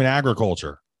doing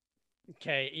agriculture.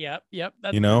 Okay. Yep.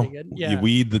 That's pretty good. Yeah. You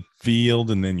weed the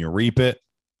field and then you reap it.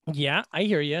 Yeah, I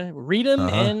hear you. Read 'em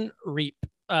and reap.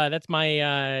 That's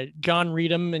my John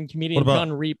Reedham and comedian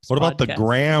John Reaps. What about the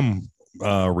Graham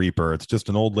Reaper? It's just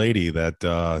an old lady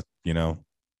that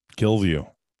kills you.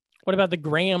 What about the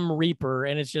Graham Reaper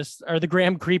or the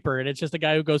Graham Creeper, and it's just a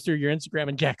guy who goes through your Instagram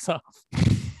and jacks off?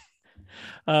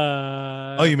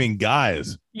 Oh, you mean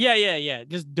guys? Yeah.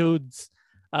 Just dudes.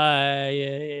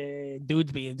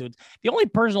 Dudes being dudes. The only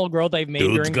personal growth I've made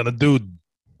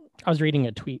I was reading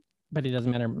a tweet, but it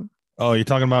doesn't matter. Oh, you're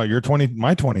talking about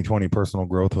my 2020 personal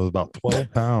growth was about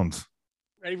 12 pounds.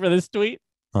 Ready for this tweet?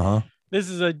 This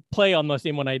is a play on the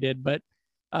same one I did, but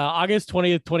August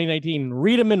 20th, 2019,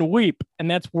 read 'em and weep.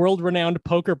 And that's world-renowned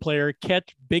poker player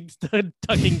Ketch Big Stud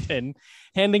Tuckington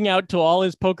handing out to all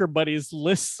his poker buddies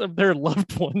lists of their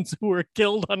loved ones who were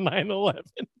killed on 9/11.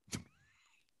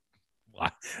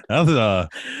 Wow. That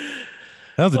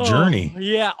was a journey.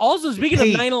 Yeah. Also, speaking of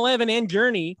 9/11 and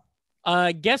journey,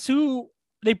 guess who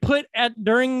they put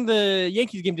during the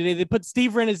Yankees game today? They put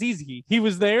Steve Renazizi. He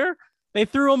was there. They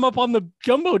threw him up on the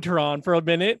Jumbotron for a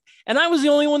minute, and I was the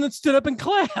only one that stood up and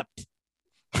clapped.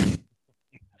 Like,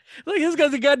 this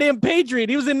guy's a goddamn patriot.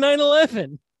 He was in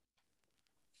 9/11.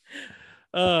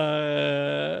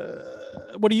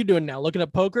 What are you doing now? Looking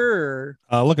at poker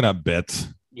or looking at bits?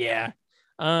 Yeah.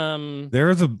 There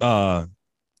is a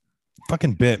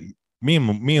fucking bit me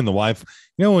and the wife,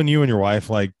 when you and your wife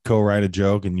like co-write a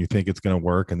joke and you think it's gonna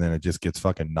work and then it just gets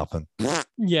fucking nothing.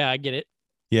 Yeah, I get it.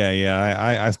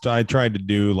 Yeah. I tried to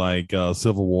do like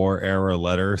Civil War era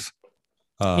letters,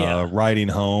 writing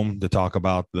home to talk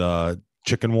about the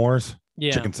chicken wars,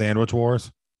 chicken sandwich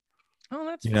wars. Oh,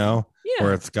 that's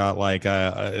where it's got like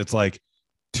it's like,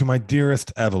 to my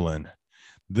dearest Evelyn,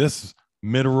 this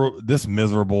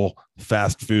miserable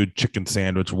fast food chicken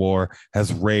sandwich war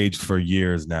has raged for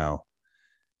years now,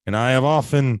 and I have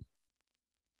often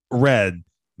read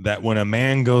that when a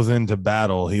man goes into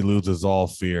battle, he loses all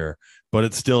fear, but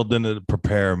it still didn't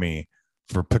prepare me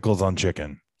for pickles on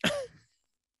chicken.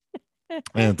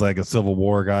 And it's like a Civil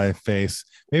War guy face.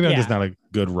 Maybe I'm just not a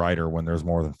good writer when there's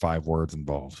more than 5 words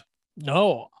involved.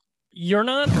 No, you're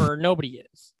not, or nobody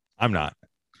is. I'm not.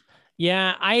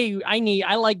 Yeah, I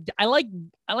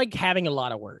like having a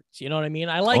lot of words. You know what I mean?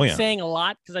 I like saying a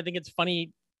lot because I think it's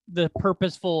funny, the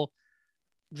purposeful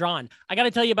drawn. I got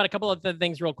to tell you about a couple of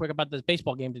things real quick about this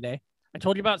baseball game today. I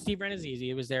told you about Steve Renazizi.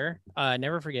 It was there.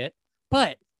 Never forget.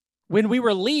 But when we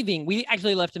were leaving, we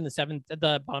actually left in the 7th, at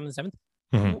the bottom of the 7th.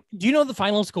 Mm-hmm. Do you know the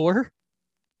final score?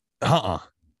 The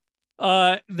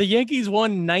Yankees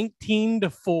won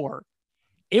 19-4.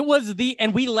 It was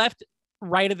and we left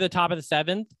right at the top of the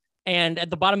 7th, and at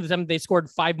the bottom of the 7th, they scored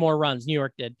 5 more runs. New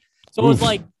York did. So It was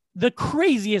like the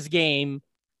craziest game.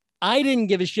 I didn't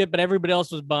give a shit, but everybody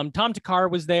else was bummed. Tom Takar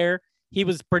was there. He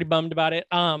was pretty bummed about it.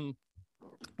 But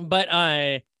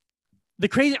one of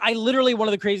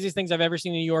the craziest things I've ever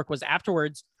seen in New York was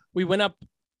afterwards, we left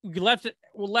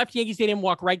Yankee Stadium,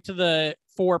 walked right to the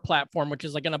 4 platform, which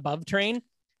is like an above train.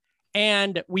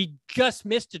 And we just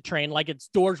missed a train, like its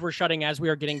doors were shutting as we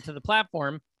were getting to the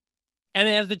platform. And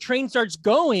then as the train starts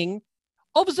going,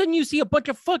 all of a sudden you see a bunch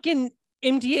of fucking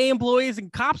MTA employees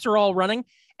and cops are all running.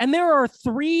 And there are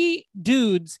 3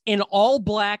 dudes in all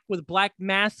black with black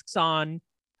masks on,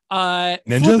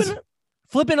 ninjas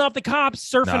flipping off the cops,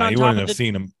 surfing on top. You wouldn't have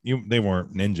seen them. They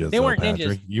weren't ninjas. They weren't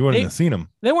ninjas. You wouldn't have seen them.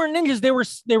 They weren't ninjas.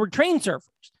 They were train surfers.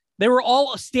 They were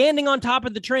all standing on top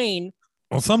of the train.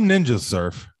 Well, some ninjas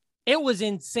surf. It was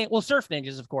insane. Well, surf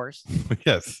ninjas, of course.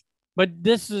 Yes. But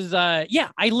this is, I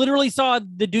literally saw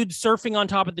the dude surfing on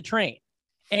top of the train,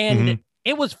 and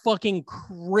it was fucking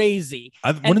crazy.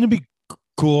 Wouldn't it be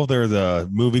cool if there's a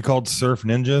movie called Surf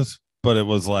Ninjas, but it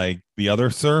was like the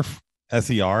other surf,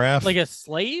 SERF, like a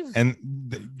slave? And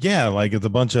like it's a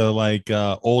bunch of like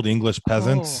old English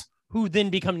peasants who then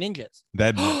become ninjas.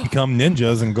 That become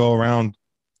ninjas and go around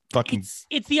fucking.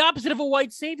 It's the opposite of a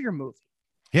white savior movie.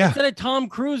 Yeah. Instead of Tom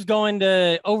Cruise going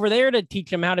over there to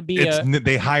teach him how to be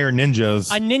they hire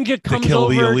ninjas. A ninja comes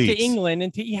over to England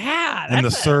and the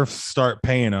serfs start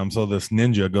paying them. So this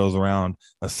ninja goes around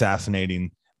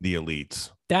assassinating the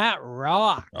elites. That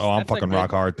rocks. Oh, I'm fucking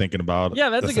rock hard thinking about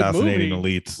that's assassinating a good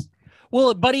movie. elites.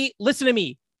 Well, buddy, listen to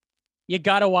me. You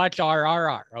got to watch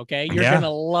RRR. Okay. You're going to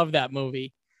love that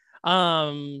movie.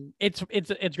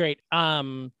 It's great.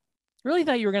 Really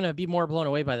thought you were going to be more blown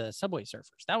away by the Subway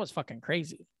Surfers. That was fucking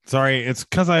crazy. Sorry. It's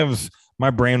because my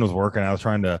brain was working. I was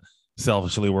trying to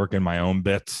selfishly work in my own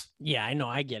bits. Yeah, I know.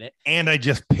 I get it. And I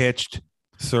just pitched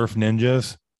Surf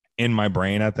Ninjas in my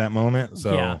brain at that moment.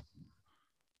 So yeah.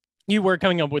 You were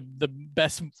coming up with the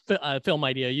best film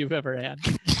idea you've ever had.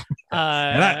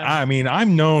 And I mean,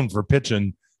 I'm known for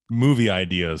pitching movie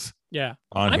ideas. Yeah.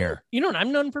 On here. You know what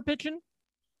I'm known for pitching?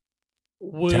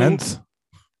 Woo. Tense.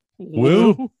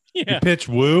 Woo. Yeah. You pitch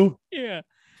woo? Yeah.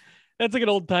 That's like an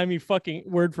old timey fucking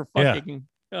word for fucking.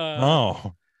 Yeah.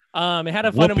 It had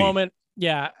a funny moment.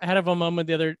 Yeah. I had a fun moment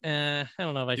the other. I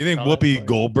don't know if I You think Whoopi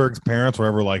Goldberg's parents were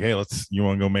ever like, hey, you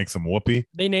want to go make some Whoopi?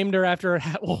 They named her after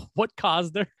what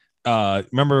caused her?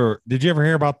 Remember, did you ever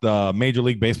hear about the Major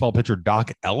League Baseball pitcher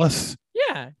Doc Ellis?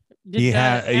 Yeah.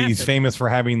 He's famous for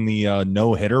having the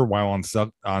no hitter while on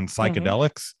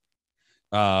psychedelics.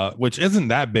 Which isn't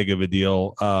that big of a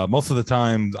deal. Most of the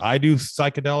time I do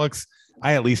psychedelics,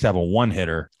 I at least have a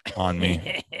 1-hitter on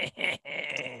me.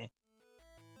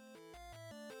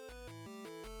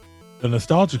 The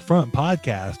Nostalgic Front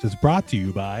podcast is brought to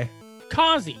you by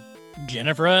Kazi,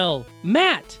 Jennifer L.,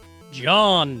 Matt,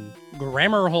 John,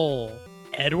 Grammar Hole,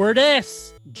 Edward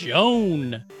S.,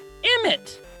 Joan,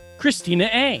 Emmett, Christina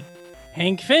A.,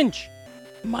 Hank Finch,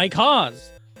 Mike Hawes,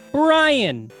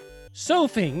 Brian,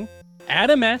 Sophing,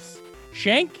 Adam S.,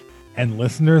 Shank, and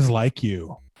listeners like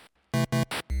you.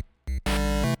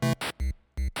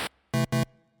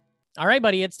 All right,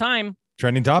 buddy, it's time.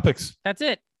 Trending topics. That's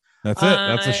it. That's it.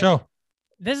 That's the show.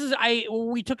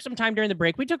 We took some time during the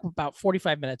break. We took about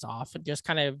 45 minutes off and just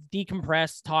kind of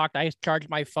decompressed, talked. I charged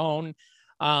my phone.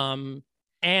 And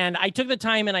I took the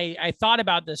time and I thought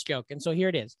about this joke. And so here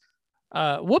it is.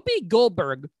 Whoopi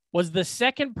Goldberg was the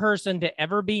second person to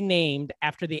ever be named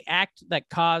after the act that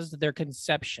caused their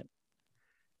conception.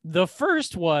 The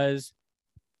first was,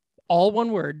 all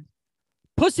one word,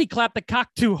 pussy clapped the cock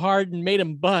too hard and made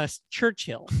him bust.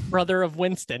 Churchill, brother of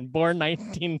Winston, born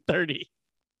 1930.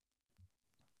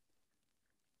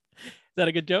 Is that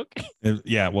a good joke?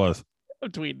 Yeah, it was.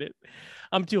 I'm tweeting it.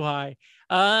 I'm too high.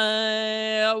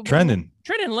 Trending,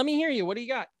 let me hear you. What do you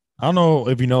got? I don't know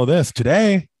if you know this.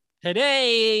 Today,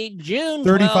 June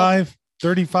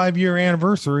 35 year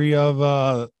anniversary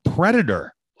of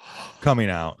Predator coming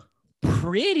out.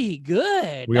 Pretty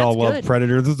good. We all love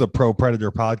Predator. This is a pro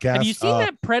Predator podcast. Have you seen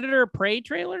that Predator Prey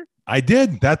trailer? I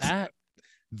did. That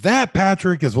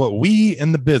Patrick is what we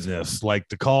in the business like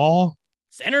to call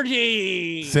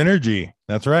synergy.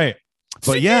 That's right.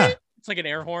 But yeah, it's like an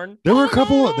air horn. There were a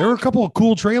couple of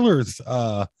cool trailers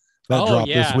that dropped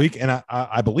this week, and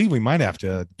I believe we might have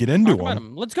to get into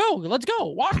one. Let's go.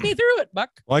 Walk me through it,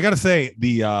 Buck. Well, I got to say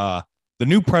the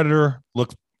new Predator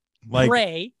looks like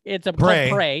Prey. It's a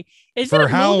Prey. Is for it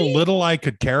how little I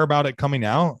could care about it coming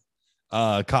out.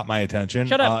 Caught my attention.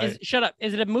 Shut up.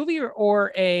 Is it a movie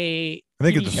or a? I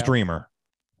think TV it's a show? Streamer.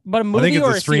 But a movie, I think it's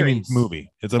or a streaming series?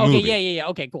 movie. It's a movie. Yeah.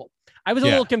 Okay, cool. I was a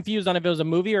little confused on if it was a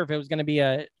movie or if it was going to be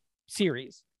a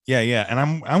series. Yeah. And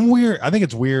I'm weird. I think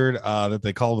it's weird that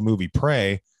they call the movie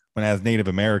Prey when it has Native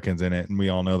Americans in it, and we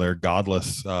all know they're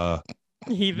godless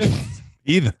heathens.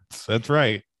 That's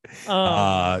right.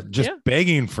 Just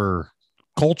begging for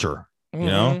culture, you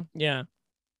know? Yeah.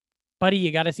 Buddy,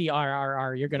 you got to see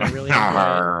RRR. You're going to really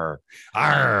enjoy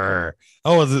it.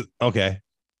 Oh, is it? Okay.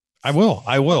 I will.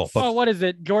 Oh, what is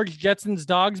it? George Jetson's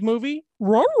Dogs movie?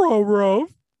 Row.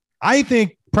 I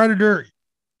think Predator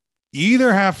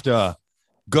either have to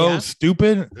go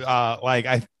stupid. Like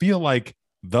I feel like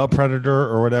the Predator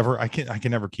or whatever. I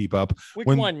can never keep up. Which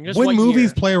when one? When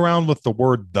movies play around with the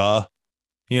word "the,"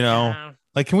 you know,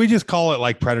 like can we just call it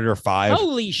like Predator 5?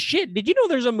 Holy shit! Did you know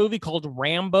there's a movie called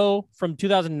Rambo from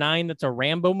 2009? That's a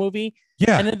Rambo movie.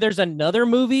 Yeah, and then there's another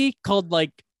movie called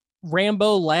like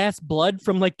Rambo Last Blood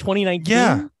from like 2019.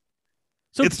 Yeah,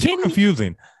 so it's too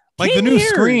confusing. Like the new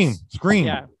Scream.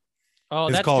 Yeah. Oh,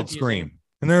 it's that's called confusing. Scream,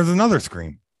 and there's another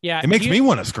Scream. Yeah, it makes me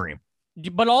want to scream.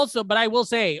 But I will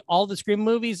say, all the Scream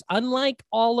movies, unlike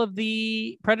all of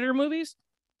the Predator movies,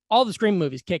 all the Scream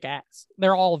movies kick ass.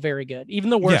 They're all very good. Even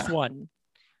the worst one.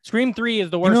 Scream 3 is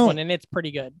the worst one, and it's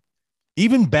pretty good.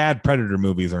 Even bad Predator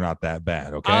movies are not that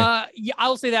bad, okay? Yeah,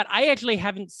 I'll say that. I actually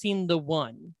haven't seen the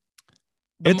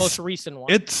most recent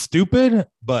one. It's stupid,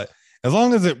 but as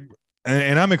long as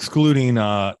and I'm excluding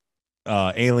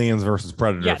Aliens versus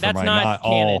Predator that's not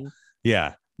canon.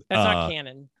 That's not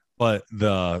canon. But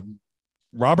the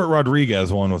Robert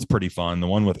Rodriguez one was pretty fun. The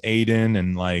one with Aiden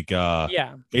and like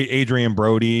Adrian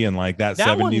Brody and like that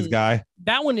 70s guy.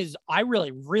 That one is, I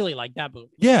really, really like that movie.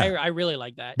 Yeah. I really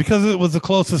like that. Because it was the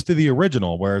closest to the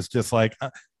original, where it's just like,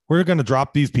 we're going to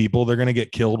drop these people. They're going to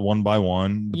get killed one by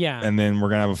one. Yeah. And then we're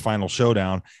going to have a final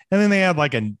showdown. And then they had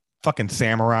like a fucking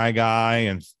samurai guy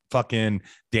and fucking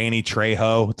Danny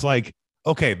Trejo. It's like,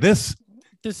 okay, this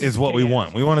is what we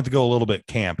want. We wanted to go a little bit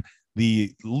camp.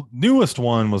 The newest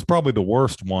one was probably the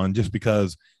worst one, just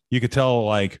because you could tell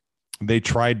like they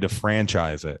tried to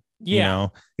franchise it. Yeah. You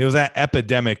know, it was that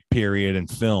epidemic period in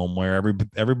film where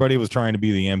everybody was trying to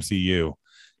be the MCU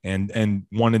and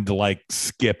wanted to like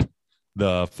skip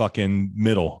the fucking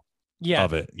middle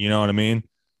of it. You know what I mean?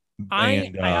 I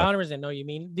 100% know what you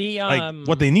mean. The like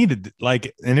what they needed,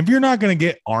 like, and if you're not gonna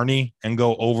get Arnie and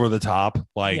go over the top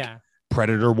like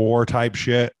Predator War type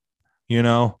shit, you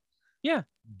know,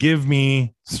 give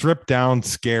me stripped down,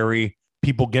 scary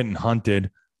people getting hunted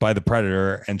by the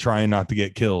Predator and trying not to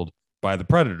get killed by the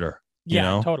Predator. You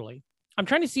know? Totally. I'm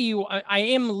trying to see you. I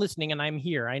am listening and I'm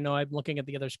here. I know I'm looking at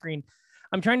the other screen.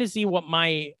 I'm trying to see what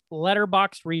my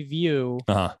Letterboxd review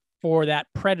for that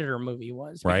Predator movie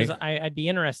was, because I'd be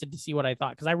interested to see what I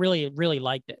thought, because I really, really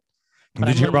liked it. But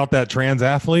did you hear about that trans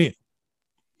athlete?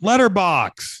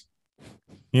 Letterboxd.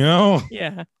 You know?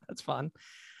 Yeah, that's fun.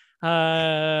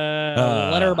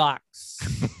 Letterboxd.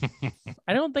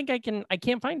 I don't think I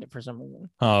can't find it for some reason.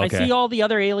 Oh, okay. I see all the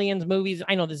other Aliens movies.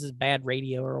 I know this is bad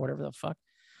radio or whatever the fuck.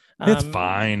 It's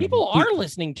fine. People are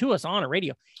listening to us on a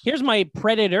radio. Here's my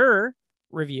Predator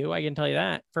review. I can tell you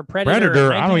that. For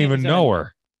Predator, I don't even know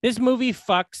her. This movie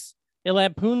fucks. It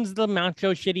lampoons the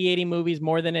macho shitty 80 movies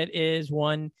more than it is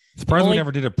one. Surprised we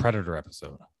never did a Predator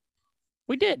episode.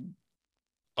 We did.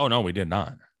 Oh no, we did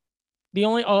not. The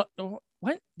only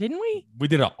what didn't we? We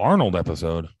did an Arnold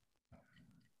episode.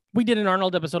 We did an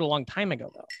Arnold episode a long time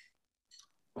ago, though.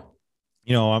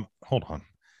 You know, hold on.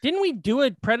 Didn't we do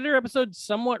a Predator episode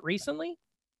somewhat recently?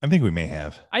 I think we may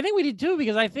have. I think we did too,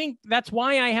 because I think that's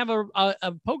why I have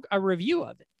a review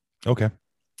of it. Okay.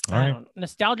 All right.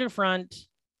 Nostalgic Front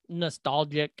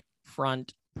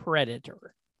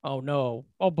Predator. Oh no.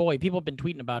 Oh boy, people have been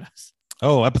tweeting about us.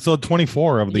 Oh, episode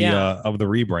 24 of the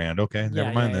rebrand. Okay,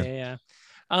 never mind then. Yeah.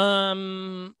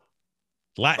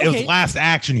 It was Last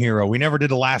Action Hero. We never did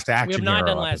a Last Action Hero. We have not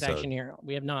done Last Action Hero.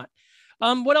 We have not.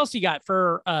 What else you got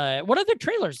for what other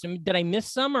trailers? Did I miss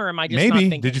some, or am I just not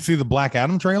thinking? Did you see the Black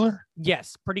Adam trailer?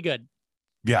 Yes, pretty good.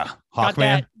 Yeah,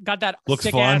 Hawkman got that looks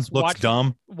sick fun. Ass looks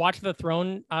dumb. Watch the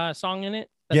Throne song in it.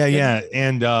 That's yeah, good.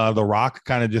 and The Rock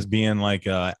kind of just being like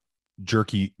a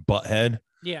jerky butthead.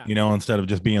 Yeah, instead of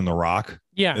just being The Rock.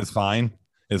 Yeah, it's fine.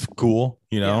 It's cool.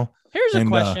 Yeah. Here's a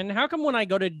question: how come when I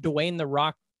go to Dwayne The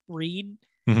Rock Reed,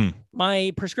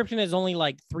 my prescription is only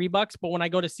like $3, but when I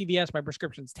go to CVS, my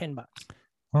prescription's $10? I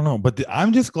don't know, but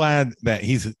I'm just glad that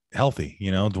he's healthy.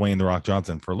 Dwayne The Rock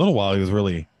Johnson. For a little while, he was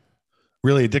really,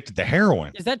 really addicted to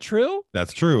heroin. Is that true?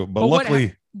 That's true. But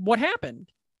luckily, what happened?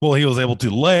 Well, he was able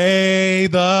to lay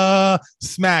the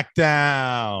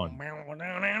smackdown.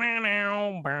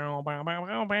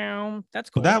 That's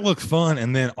cool. So that looks fun.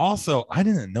 And then also, I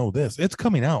didn't know this. It's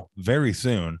coming out very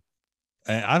soon.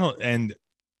 And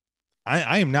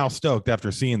I am now stoked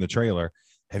after seeing the trailer.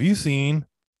 Have you seen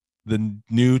the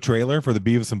new trailer for the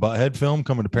Beavis and Butthead film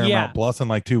coming to Paramount Plus in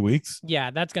like 2 weeks?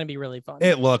 Yeah, that's going to be really fun.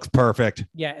 It looks perfect.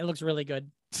 Yeah, it looks really good.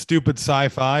 Stupid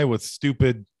sci-fi with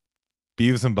stupid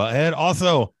Beavis and Butthead.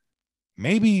 Also,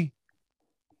 maybe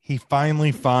he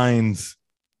finally finds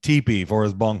teepee for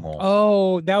his bunghole.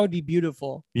 Oh, that would be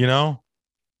beautiful. What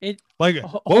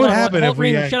would happen if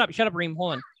we shut up, Reem.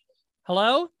 Hold on.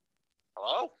 Hello?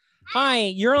 Hi,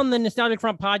 you're on the Nostalgic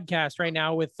Front podcast right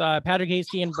now with Patrick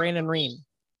Hasty and Brandon Reem.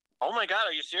 Oh my God,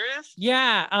 are you serious?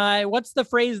 Yeah. What's the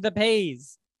phrase that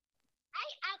pays?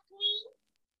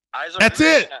 That's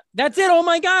it. That's it. Oh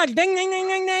my God. Ding, ding, ding,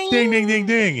 ding, ding. Ding, ding, ding,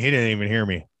 ding. He didn't even hear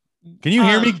me. Can you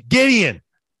hear me? Gideon.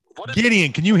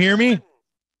 Gideon, can you hear me?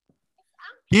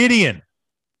 Gideon.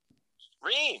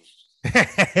 Reem.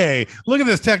 Hey, look at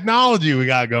this technology we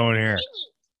got going here.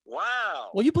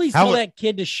 Wow. Will you please tell that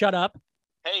kid to shut up?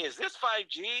 Hey, is this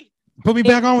 5G? Put me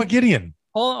back on with Gideon.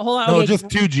 Hold on. No, just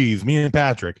 2 Gs, me and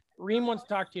Patrick. Reem wants to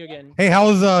talk to you again. Hey, how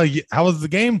was the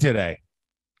game today?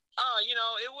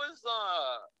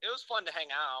 It was fun to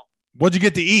hang out. What'd you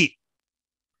get to eat?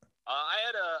 I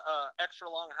had a extra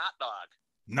long hot dog.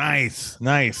 Nice.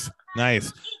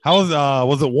 How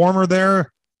was it warmer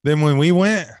there than when we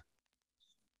went? Yep.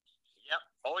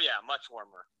 Oh yeah, much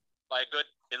warmer. By a good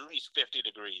at least 50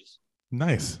 degrees.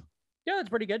 Nice. Yeah, that's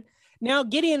pretty good. Now,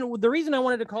 Gideon, the reason I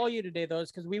wanted to call you today, though,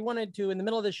 is because we wanted to, in the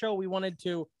middle of the show, we wanted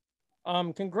to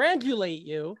congratulate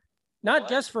you, not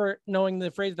just for knowing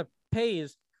the phrase that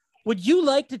pays. Would you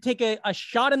like to take a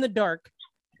shot in the dark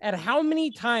at how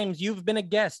many times you've been a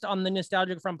guest on the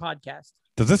Nostalgic Front podcast?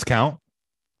 Does this count?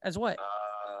 As what?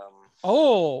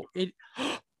 If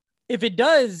it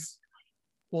does,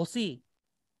 we'll see.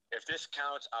 If this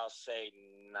counts, I'll say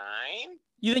 9.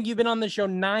 You think you've been on the show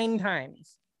 9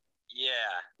 times?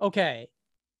 Yeah. Okay.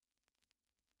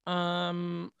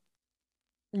 No.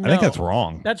 I think that's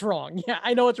wrong. That's wrong. Yeah,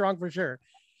 I know it's wrong for sure.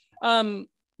 Do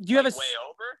you have way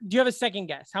over? Do you have a second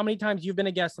guess? How many times you've been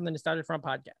a guest on the Nostalgic Front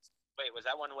podcast? Wait, was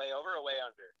that one way over or way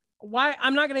under? Why?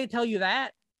 I'm not going to tell you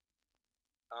that.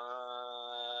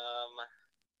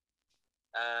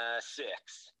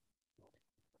 6.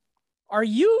 Are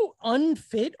you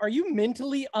unfit? Are you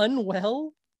mentally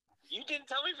unwell? You didn't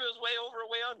tell me if it was way over or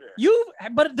way under.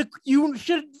 You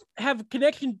should have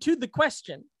connection to the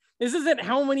question. This isn't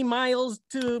how many miles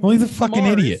to. Well, he's a fucking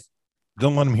idiot.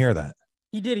 Don't let him hear that.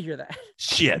 He did hear that.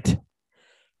 Shit.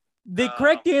 The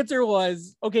correct answer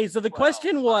was okay. So the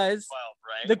question was, 12,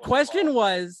 right? The question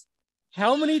was,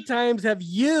 how many times have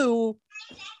you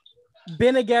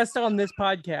been a guest on this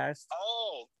podcast?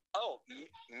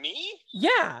 Me?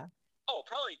 Yeah. Oh,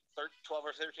 probably 12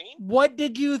 or 13. What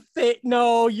did you think?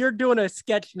 No, you're doing a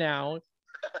sketch now.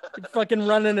 You're fucking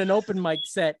running an open mic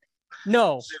set.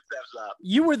 No,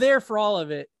 you were there for all of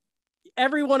it.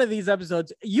 Every one of these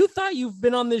episodes. You thought you've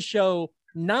been on this show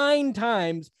 9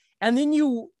 times, and then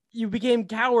you became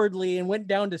cowardly and went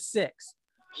down to 6.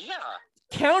 Yeah.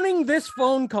 Counting this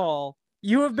phone call,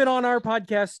 you have been on our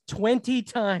podcast 20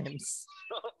 times.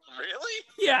 Really?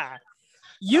 Yeah.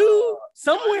 You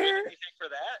somewhere for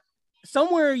that?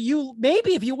 Somewhere you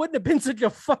maybe if you wouldn't have been such a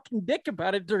fucking dick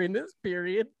about it during this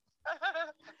period.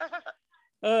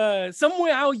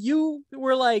 Somehow you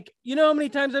were like, you know how many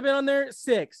times I've been on there?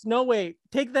 6. No, wait,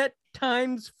 take that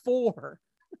times 4.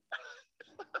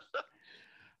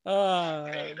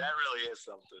 Hey, that really is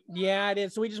something. Yeah, it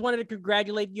is. So we just wanted to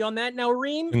congratulate you on that. Now,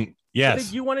 Reem, yes. what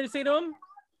did you wanted to say to him?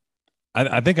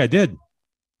 I think I did.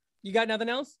 You got nothing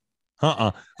else?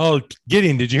 Oh,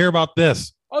 Gideon, did you hear about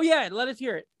this? Oh yeah, let us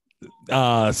hear it.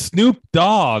 Snoop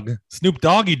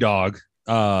Doggy Dogg.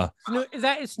 Is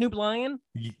that Snoop Lion?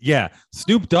 Yeah,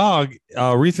 Snoop Dogg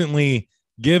recently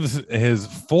gives his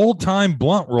full-time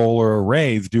blunt roller a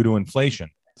raise due to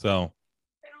inflation. So,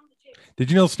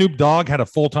 did you know Snoop Dogg had a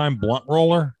full-time blunt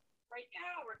roller? Right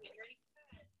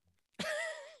now,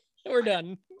 we're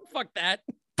done. Fuck that.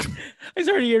 I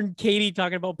started hearing Katie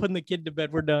talking about putting the kid to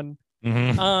bed. We're done.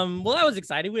 Mm-hmm. Well, that was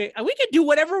exciting. We could do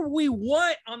whatever we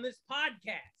want on this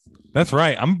podcast. That's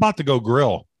right. I'm about to go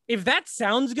grill. If that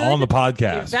sounds good on the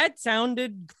podcast, if that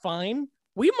sounded fine,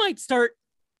 we might start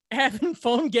having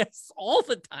phone guests all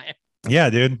the time. Yeah,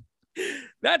 dude.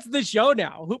 That's the show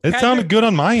now. It sounded good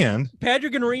on my end.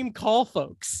 Patrick and Reem call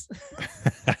folks.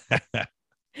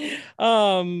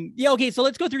 Yeah, okay, so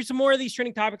let's go through some more of these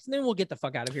trending topics and then we'll get the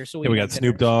fuck out of here. So we got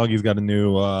Snoop Dogg. He's got a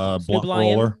new blunt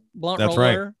roller. That's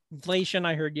right. Inflation,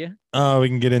 I heard you. We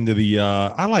can get into the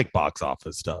I like box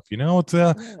office stuff. You know, it's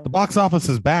the box office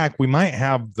is back. We might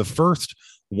have the first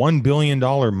 $1 billion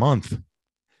month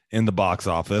in the box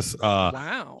office.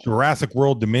 Wow. Jurassic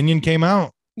World Dominion came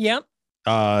out. Yep.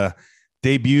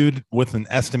 Debuted with an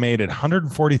estimated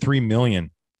 143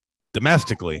 million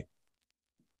domestically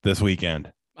this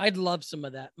weekend. I'd love some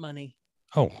of that money.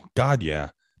 Oh God, yeah.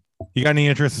 You got any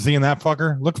interest in seeing that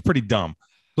fucker? Looks pretty dumb.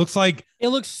 Looks like it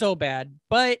looks so bad,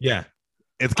 but yeah,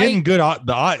 it's getting good.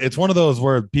 It's one of those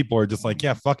where people are just like,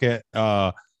 yeah, fuck it.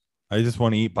 I just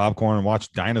want to eat popcorn and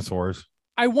watch dinosaurs.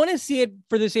 I want to see it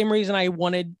for the same reason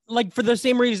for the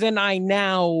same reason I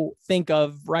now think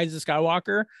of Rise of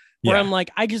Skywalker, where I'm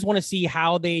like, I just want to see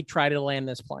how they try to land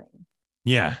this plane.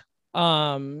 Yeah.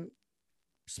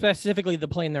 Specifically the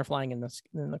plane they're flying in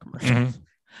the commercial.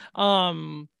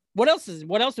 Mm-hmm. What else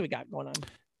do we got going on?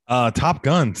 Top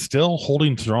Gun still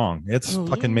holding strong. It's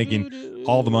fucking making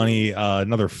all the money.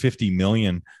 Another 50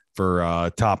 million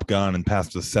for Top Gun and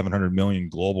past the 700 million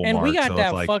global and mark. We got so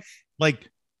that it's like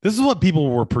this is what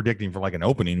people were predicting for like an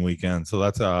opening weekend. So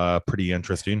that's pretty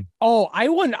interesting. Oh, I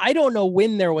don't know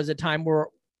when there was a time where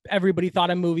everybody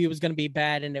thought a movie was going to be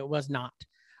bad and it was not.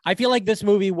 I feel like this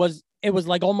movie was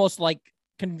like almost like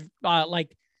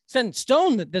set in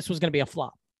stone that this was going to be a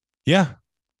flop. Yeah.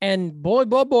 And boy,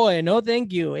 no,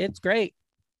 thank you. It's great.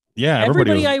 Yeah.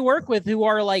 Everybody I work with who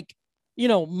are like,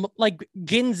 like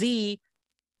Gen Z,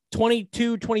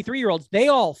 22, 23-year-olds, they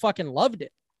all fucking loved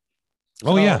it.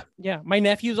 So, yeah. My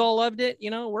nephews all loved it.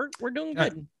 We're doing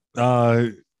good.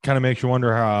 Kind of makes you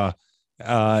wonder how,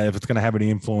 if it's going to have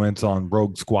any influence on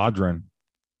Rogue Squadron.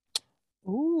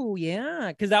 Ooh, yeah.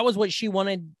 Because that was what she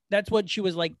wanted. That's what she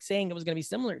was like saying it was going to be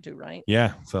similar to, right?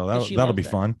 Yeah. So that'll be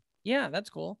fun. Yeah,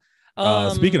 that's cool.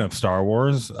 Speaking of Star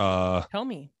Wars, tell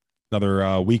me.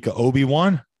 Another week of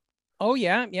Obi-Wan. Oh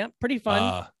yeah, pretty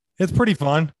fun. It's pretty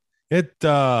fun. It's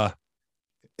a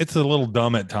little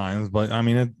dumb at times, but I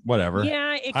mean, whatever.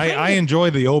 Yeah, I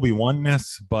enjoy the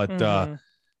Obi-Wan-ness, but there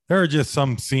are just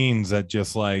some scenes that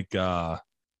just like the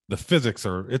physics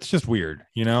it's just weird,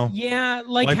 Yeah,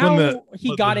 like how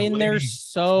he got in there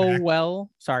so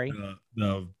well. Sorry,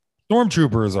 the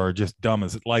stormtroopers are just dumb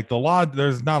as like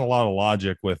there's not a lot of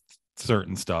logic with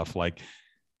certain stuff. Like,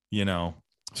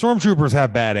 stormtroopers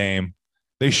have bad aim.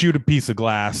 They shoot a piece of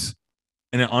glass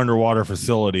in an underwater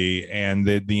facility, and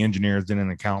the engineers didn't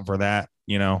account for that.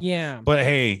 Yeah. But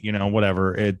hey,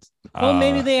 whatever. It's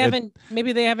maybe they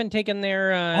haven't taken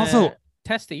their also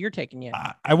test that you're taking yet.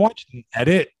 I watched an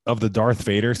edit of the Darth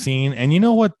Vader scene, and you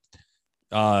know what?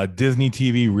 Disney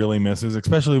TV really misses,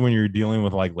 especially when you're dealing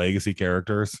with like legacy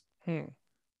characters.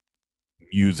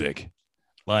 Music,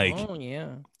 like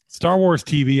Star Wars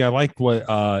TV. I like what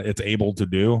it's able to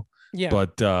do. Yeah,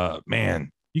 but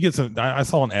man, you get some. I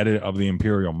saw an edit of the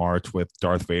Imperial March with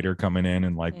Darth Vader coming in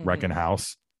and like wrecking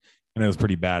house, and it was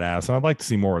pretty badass. And I'd like to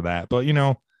see more of that. But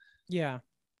yeah,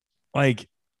 like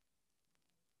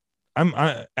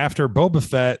I after Boba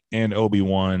Fett and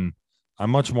Obi-Wan,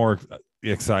 I'm much more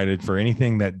excited for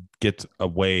anything that gets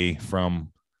away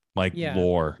from like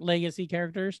lore, legacy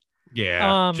characters.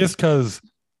 Yeah, just because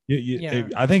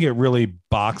I think it really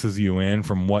boxes you in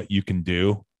from what you can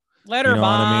do.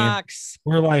 Letterbox.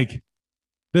 We're like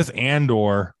this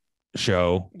Andor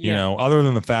show, other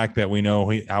than the fact that we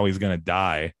know how he's gonna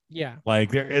die. Yeah,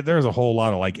 like there's a whole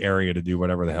lot of like area to do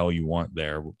whatever the hell you want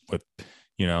there with,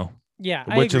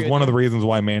 Yeah, which is one of the reasons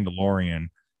why Mandalorian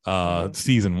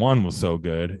season 1 was so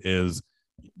good. Is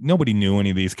nobody knew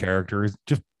any of these characters.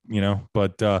 Just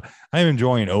but I'm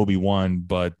enjoying Obi-Wan,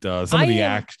 but some of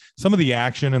the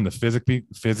action and the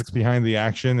physics behind the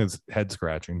action is head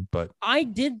scratching. But I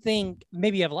did think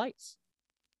maybe you have lights.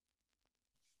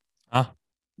 Huh?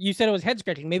 You said it was head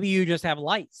scratching. Maybe you just have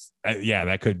lights. Yeah,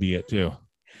 that could be it too.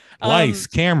 Lights,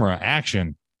 camera,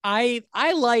 action. I'm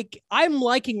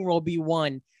liking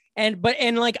Obi-Wan, I'm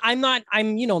not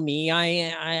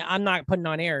putting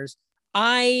on airs.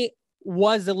 I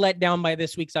was let down by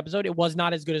this week's episode. It was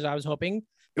not as good as I was hoping.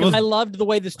 I loved the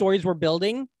way the stories were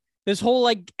building. This whole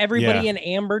like everybody in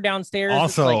Amber downstairs.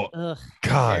 Also, like,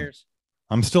 God,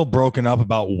 I'm still broken up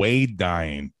about Wade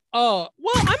dying. Oh,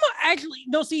 well, I'm actually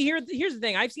no. See, here's the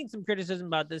thing. I've seen some criticism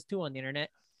about this too on the internet,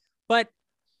 but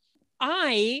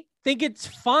I think it's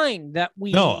fine that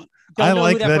we. No, I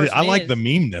like that. I like the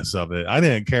memeness of it. I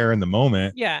didn't care in the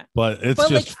moment. Yeah, but it's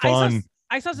just fun.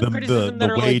 I saw some criticism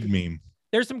that are Wade like, meme.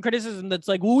 There's some criticism that's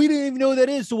like, well, we didn't even know what that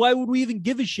is, so why would we even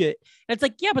give a shit? And it's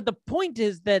like, yeah, but the point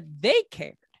is that they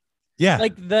cared. Yeah,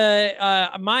 like the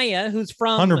Maya, who's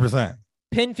from 100%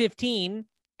 Pin 15,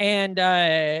 and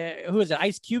who is it?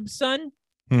 Ice Cube's son.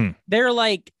 They're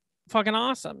like fucking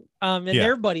awesome. And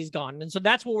their buddy's gone, and so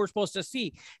that's what we're supposed to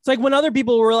see. It's like when other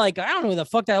people were like, I don't know who the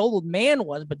fuck that old man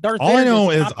was, but Darth. All I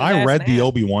know is I read the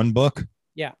Obi-Wan book.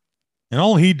 Yeah, and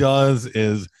all he does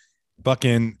is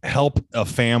fucking help a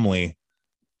family.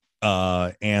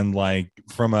 And like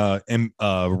from a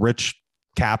rich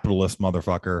capitalist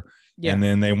motherfucker, and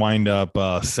then they wind up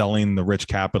selling the rich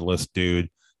capitalist dude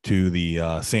to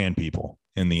the sand people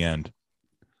in the end.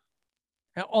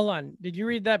 Hold on, did you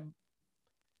read that?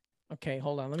 Okay,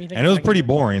 hold on, let me think. And it was pretty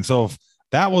boring. So if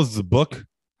that was the book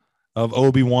of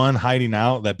Obi-Wan hiding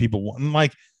out that people want,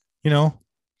 like, did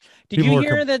you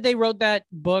hear that they wrote that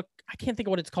book? I can't think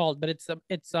of what it's called, but it's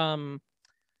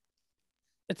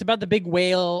about the big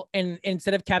whale, and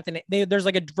instead of Captain, there's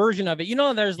like a version of it.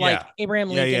 There's like Abraham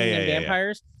Lincoln and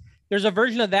vampires. There's a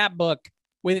version of that book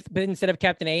but instead of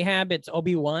Captain Ahab, it's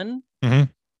Obi-Wan.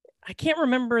 Mm-hmm. I can't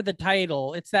remember the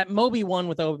title. It's that Moby one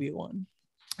with Obi-Wan.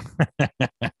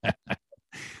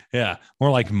 Yeah,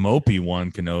 more like Mopey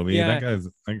one Kenobi. Yeah.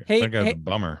 That guy's a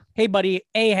bummer. Hey, buddy,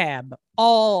 Ahab.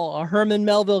 All Herman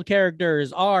Melville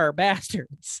characters are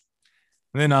bastards.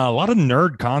 And then a lot of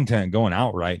nerd content going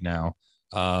out right now.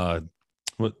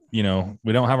 We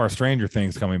don't have our Stranger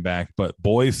Things coming back, but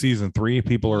Boys season 3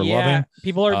 people are loving.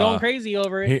 People are going crazy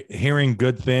over it. Hearing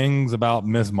good things about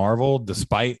Ms. Marvel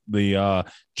despite the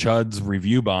Chuds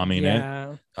review bombing it.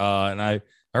 And I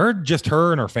heard just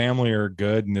her and her family are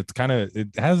good, and it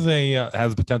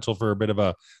has potential for a bit of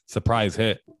a surprise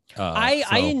hit. I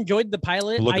enjoyed the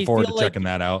pilot. Looking forward to checking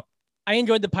that out. I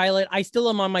enjoyed the pilot. I still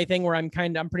am on my thing where I'm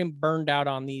pretty burned out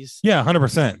on these. Yeah,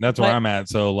 100%. That's where I'm at.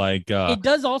 So like, it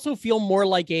does also feel more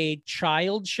like a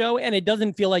child show, and it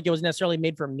doesn't feel like it was necessarily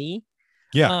made for me.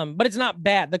 Yeah. But it's not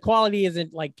bad. The quality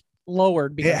isn't like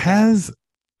lowered. It has.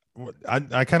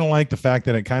 I kind of like the fact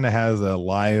that it kind of has a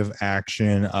live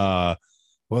action. What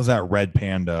was that Red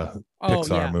Panda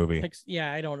Pixar movie?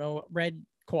 I don't know. Red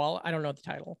Koala. I don't know the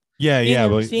title.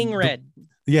 Seeing Red.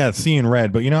 Seeing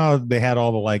Red, but how they had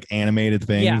all the like animated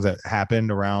things that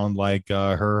happened around like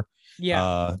her,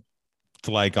 to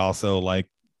like also like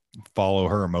follow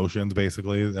her emotions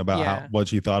basically about what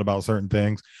she thought about certain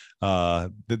things.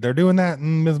 They're doing that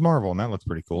in Ms. Marvel, and that looks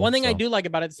pretty cool. One thing I do like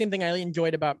about it, the same thing I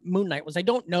enjoyed about Moon Knight, was I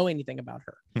don't know anything about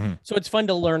her, so it's fun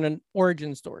to learn an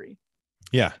origin story.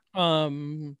 Yeah.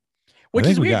 Which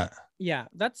is weird.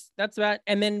 That's that,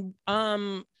 and then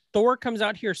Thor comes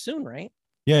out here soon, right?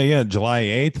 Yeah, July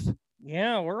 8th.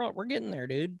 Yeah, we're getting there,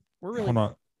 dude. We're really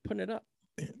putting it up.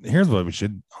 Here's what we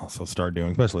should also start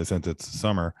doing, especially since it's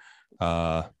summer.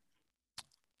 The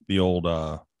old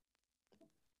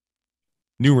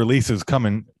new releases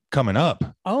coming up.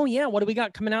 Oh yeah, what do we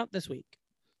got coming out this week?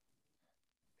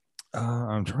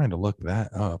 I'm trying to look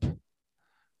that up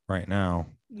right now.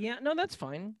 Yeah, no, that's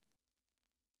fine.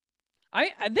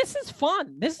 This is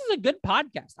fun. This is a good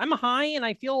podcast. I'm high and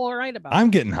I feel all right about it. I'm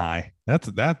getting high.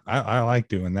 I like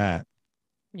doing that.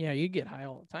 Yeah, you get high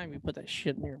all the time. You put that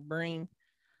shit in your brain.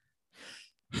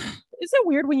 Is it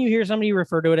weird when you hear somebody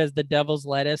refer to it as the devil's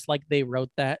lettuce, like they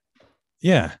wrote that?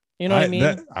 Yeah. You know what I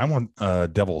mean? I want a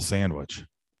devil's sandwich.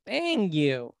 Thank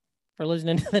you for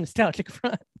listening to the Nostalgic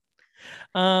Front.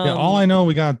 All I know,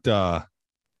 we got I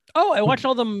watched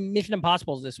all the Mission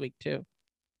Impossibles this week too.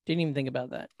 Didn't even think about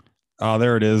that.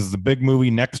 There it is. The big movie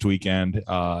next weekend.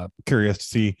 Curious to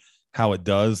see how it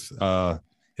does.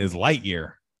 Is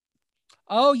Lightyear.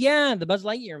 Oh yeah, the Buzz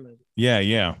Lightyear movie.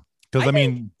 Yeah. Because I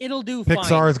mean, it'll do.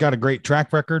 Pixar has got a great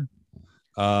track record,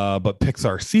 but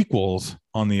Pixar sequels,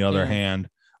 on the other hand,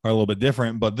 are a little bit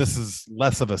different. But this is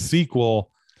less of a sequel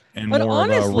and But more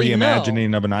honestly, of a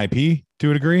reimagining of an IP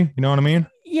to a degree. You know what I mean?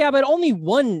 Yeah, but only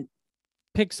one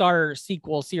Pixar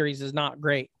sequel series is not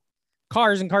great.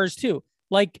 Cars and Cars 2.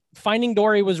 Like Finding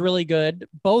Dory was really good.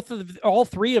 All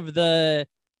three of the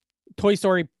Toy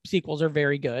Story sequels are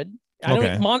very good.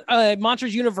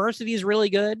 Monsters University is really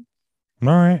good. All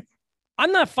right.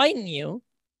 I'm not fighting you.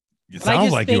 It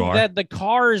sounds like you are. That the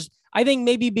Cars, I think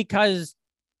maybe because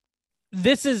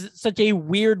this is such a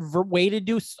weird way to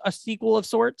do a sequel of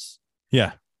sorts.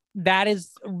 Yeah. That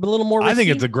is a little more risky. I think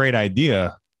it's a great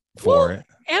idea for it.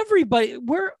 Everybody,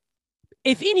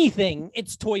 if anything,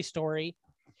 it's Toy Story.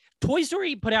 Toy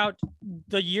Story put out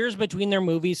the years between their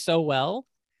movies so well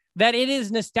that it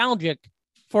is nostalgic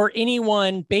for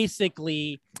anyone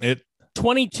basically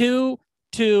 22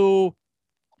 to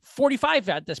 45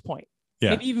 at this point. Yeah.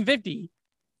 Maybe even 50.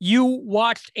 You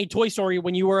watched a Toy Story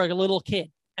when you were a little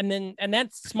kid. And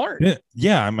that's smart.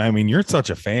 Yeah. I mean, you're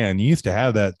such a fan. You used to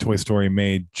have that Toy Story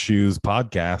Made Shoes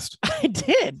podcast. I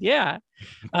did. Yeah.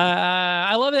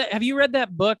 I love it. Have you read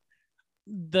that book?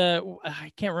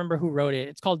 I can't remember who wrote it.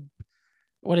 It's called,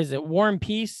 what is it? War and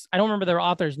Peace. I don't remember their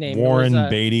author's name. Warren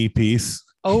Beatty Peace.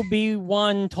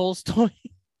 Obi-Wan Tolstoy.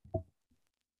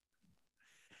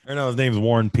 I know his name's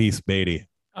Warren Peace Beatty.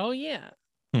 Oh yeah.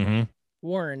 Mm-hmm.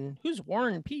 Warren. Who's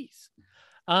Warren Peace?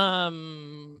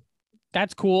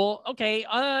 That's cool. Okay.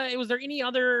 Was there any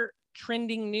other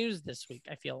trending news this week?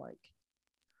 I feel like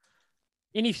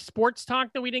any sports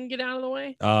talk that we didn't get out of the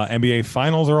way. NBA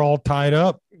finals are all tied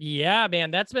up. Yeah, man,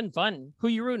 that's been fun. Who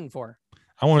you rooting for?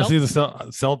 I want to see the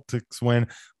Celtics win,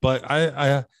 but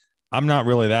I'm not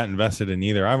really that invested in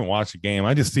either. I haven't watched a game.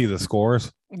 I just see the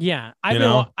scores. Yeah,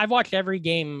 I've watched every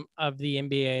game of the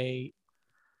NBA.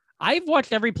 I've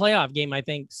watched every playoff game, I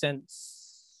think,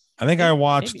 since. I think I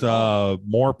watched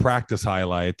more practice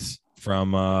highlights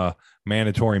from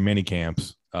mandatory mini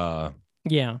camps.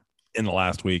 Yeah. In the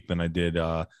last week than I did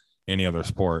any other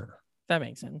sport. That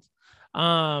makes sense.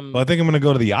 Well, I think I'm going to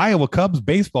go to the Iowa Cubs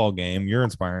baseball game. You're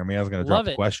inspiring me. I was going to drop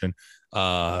the question.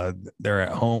 They're at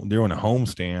home. They're doing a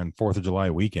homestand 4th of July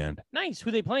weekend. Nice.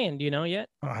 Who they playing? Do you know yet?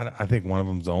 I think one of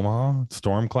them's Omaha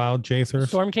Storm Cloud Chasers.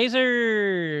 Storm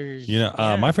Chasers.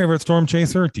 Yeah. My favorite Storm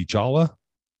Chaser, T'Challa.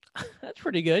 That's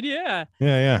pretty good. Yeah.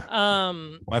 Yeah.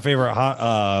 My favorite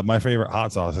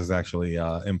hot sauce is actually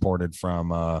imported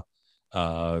from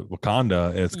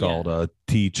Wakanda. It's called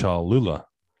T'Challa.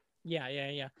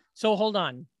 Yeah. So hold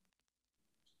on.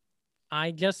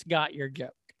 I just got your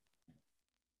joke.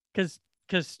 Because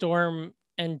Storm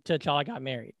and T'Challa got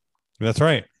married. That's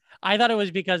right. I thought it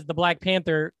was because the Black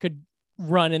Panther could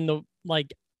run in the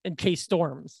and chase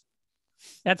storms.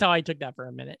 That's how I took that for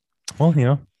a minute. Well,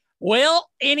 Well,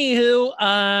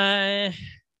 anywho,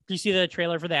 do you see the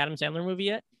trailer for the Adam Sandler movie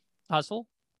yet? Hustle?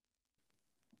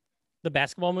 The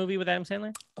basketball movie with Adam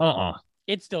Sandler?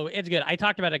 It's good. I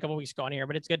talked about it a couple weeks ago on here,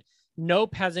 but it's good.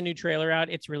 Nope has a new trailer out.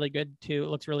 It's really good too. It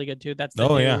looks really good too. That's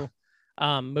the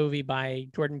new movie by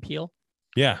Jordan Peele.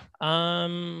 Yeah.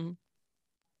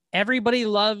 Everybody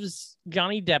loves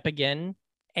Johnny Depp again,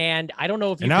 and I don't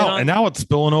know if and now it's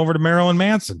spilling over to Marilyn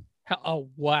Manson. Oh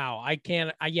wow! I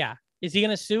can't. Yeah, is he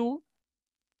gonna sue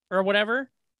or whatever?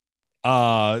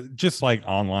 Just like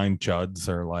online chuds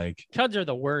are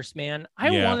the worst, man.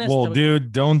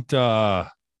 Dude, don't.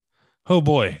 Oh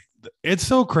boy, it's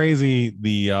so crazy.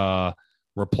 The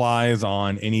replies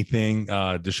on anything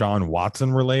Deshaun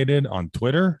Watson related on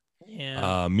Twitter.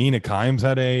 Yeah. Mina Kimes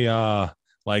had a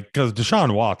because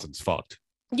Deshaun Watson's fucked.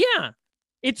 Yeah,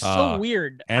 it's so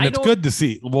weird, and it's good to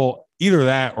see. Well, either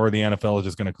that or the NFL is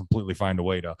just going to completely find a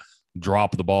way to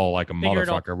drop the ball like a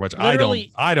motherfucker, which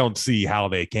I don't see how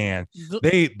they can.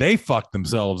 They fucked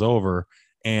themselves over,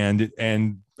 and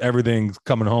everything's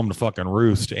coming home to fucking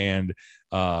roost. And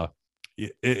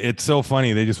it's so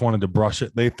funny. They just wanted to brush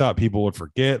it. They thought people would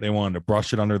forget. They wanted to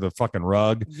brush it under the fucking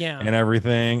rug, and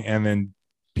everything. And then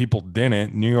people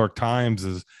didn't. New York Times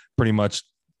is pretty much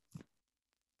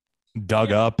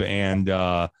dug up and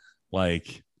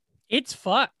it's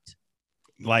fucked.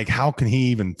 Like, how can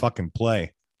he even fucking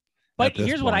play? But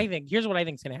here's what I think. Here's what I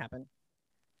think is going to happen.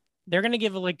 They're going to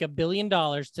give $1 billion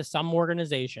to some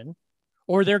organization,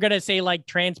 or they're going to say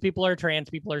trans people are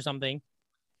or something.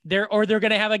 They're going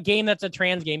to have a game that's a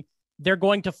trans game. They're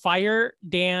going to fire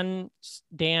Dan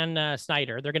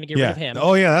Snyder. They're going to get rid of him.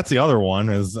 Oh yeah, that's the other one.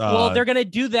 They're going to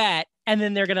do that, and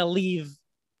then they're going to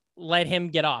let him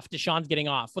get off. Deshaun's getting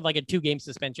off with a 2-game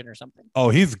suspension or something. Oh,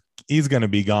 he's going to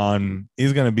be gone.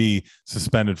 He's going to be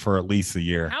suspended for at least a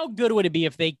year. How good would it be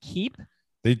if they keep?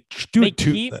 They do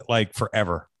it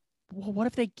forever. Well, what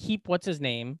if they keep what's his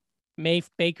name, Maeve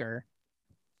Baker,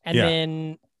 and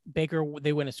then Baker,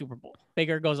 they win a Super Bowl.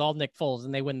 Baker goes all Nick Foles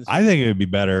and they win the Super I think it would be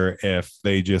better if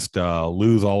they just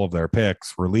lose all of their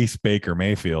picks, release Baker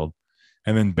Mayfield,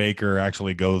 and then Baker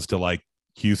actually goes to like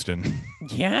Houston.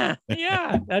 Yeah,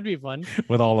 that'd be fun.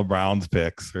 With all the Browns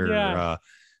picks, or Yeah.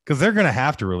 Because they're gonna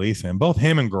have to release him. Both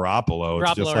him and Garoppolo.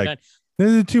 It's just like done.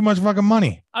 this is too much fucking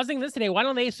money. I was thinking this today. Why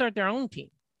don't they start their own team?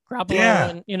 Garoppolo, Yeah.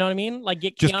 and, you know what I mean? Like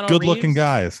get Just Keanu good-looking Reeves.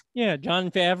 guys. Yeah,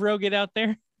 John Favreau get out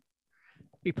there.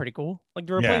 Be pretty cool. Like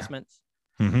the replacements.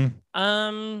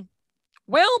 Mm-hmm.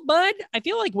 Well, bud, I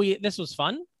feel like this was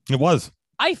fun. It was.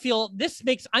 I feel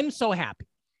I'm so happy.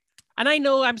 And I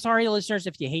know, I'm sorry, listeners,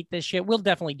 if you hate this shit, we'll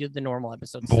definitely do the normal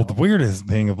episodes. Well, the weirdest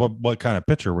thing of what kind of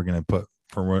picture we're gonna put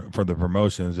for the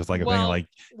promotion is just like a thing like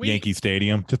Yankee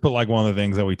Stadium. Just put like one of the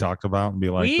things that we talked about and be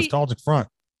like nostalgic front.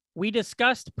 We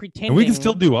discussed pretending. And we can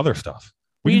still do other stuff.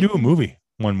 We can do a movie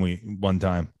one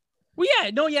time. Well,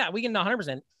 we can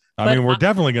 100%. I mean, we're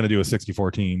definitely going to do a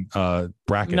 60-14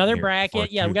 bracket. Another bracket.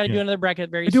 Yeah, we got to do another bracket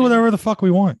very soon. Do whatever the fuck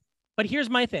we want. But here's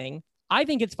my thing. I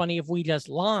think it's funny if we just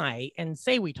lie and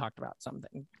say we talked about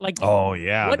something. Like, oh,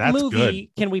 yeah, what that's movie good.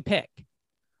 can we pick?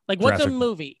 Like, what's Jurassic a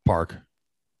movie? Park.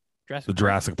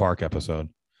 Jurassic Park episode.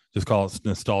 Just call it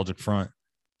Nostalgic Front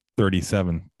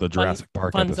 37, the Jurassic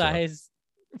Park episode.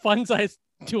 Fun size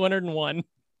 201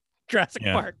 Jurassic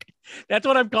Park. That's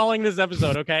what I'm calling this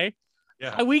episode, okay?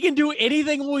 Yeah. We can do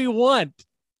anything we want.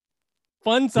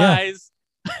 Fun size.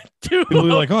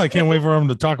 People are like, oh, I can't wait for them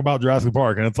to talk about Jurassic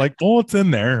Park. And it's like, oh, it's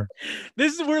in there.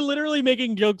 We're literally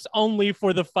making jokes only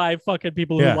for the 5 fucking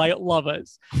people who love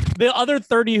us. The other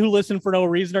 30 who listen for no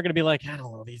reason are going to be like, I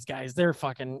don't know these guys. They're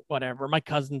fucking whatever. My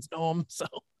cousins know them. So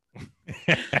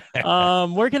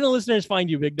where can the listeners find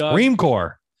you, big dog?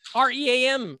 Reamcore.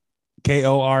 REAM.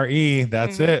 KORE.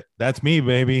 That's it. That's me,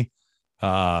 baby.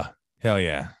 Hell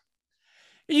yeah.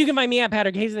 You can find me at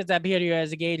Patrick Hasty. That's at Peter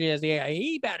as a gauge as the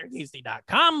AIE,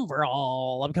 PatrickHasty.com for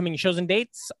all upcoming shows and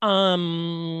dates.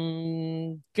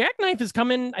 Jackknife is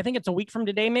coming. I think it's a week from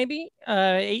today, maybe.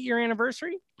 8-year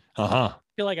anniversary. I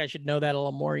feel like I should know that a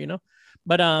little more, you know.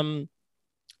 But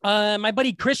my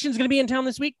buddy Christian's gonna be in town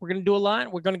this week. We're gonna do a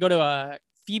lot. We're gonna go to a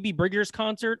Phoebe Bridgers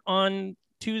concert on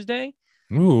Tuesday.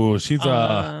 Ooh, she's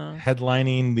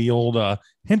headlining the old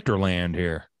Hinterland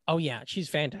here. Oh yeah, she's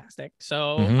fantastic.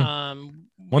 So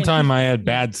one time I had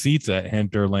bad seats at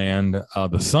Hinterland.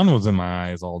 The sun was in my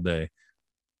eyes all day.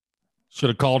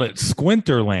 Should have called it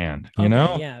Squinterland, you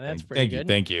know? Yeah, that's pretty good.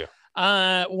 Thank you.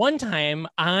 One time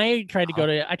I tried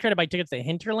to buy tickets to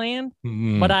Hinterland,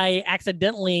 but I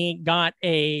accidentally got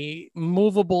a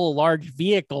movable large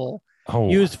vehicle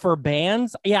used for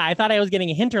bands. Yeah, I thought I was getting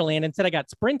a Hinterland. Instead, I got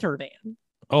Sprinter van.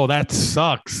 Oh, that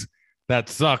sucks.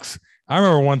 I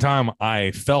remember one time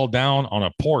I fell down on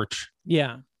a porch.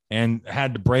 Yeah. And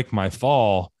had to break my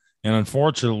fall. And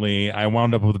unfortunately, I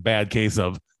wound up with a bad case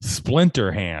of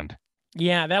splinter hand.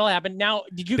 Yeah, that'll happen. Now,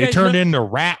 did you guys They turned into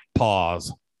rat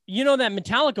paws. You know that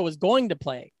Metallica was going to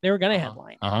play. They were going to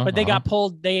headline, but they got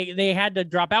pulled. They had to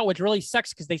drop out, which really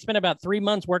sucks because they spent about 3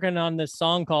 months working on this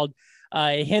song called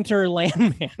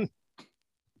Hinterland Man.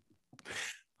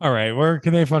 All right, where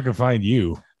can they fucking find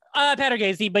you? Patrick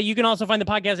Hasty, but you can also find the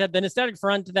podcast at the Nostalgic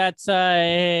Front. That's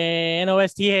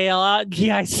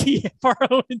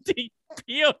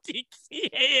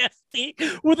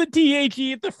NOSTALGICFRONTPODCAST with a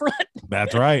THE at the front.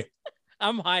 That's right.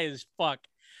 I'm high as fuck.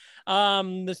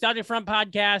 Nostalgic Front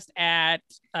podcast at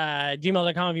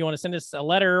gmail.com if you want to send us a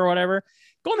letter or whatever.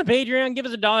 Go on the Patreon, give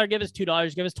us $1, give us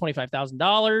 $2, give us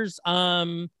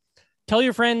 $25,000. Tell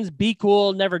your friends, be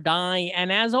cool, never die.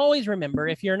 And as always, remember,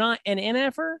 if you're not an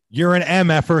NFer, you're an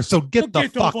MFer. So get the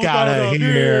fuck out of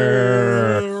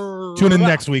here. Tune in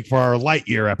next week for our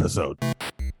Lightyear episode.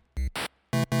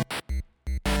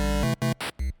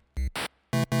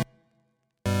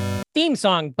 Theme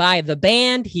song by the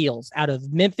band Heels out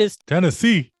of Memphis,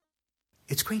 Tennessee.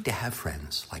 It's great to have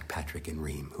friends like Patrick and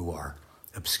Reem who are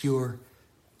obscure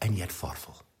and yet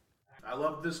thoughtful. I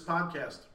love this podcast.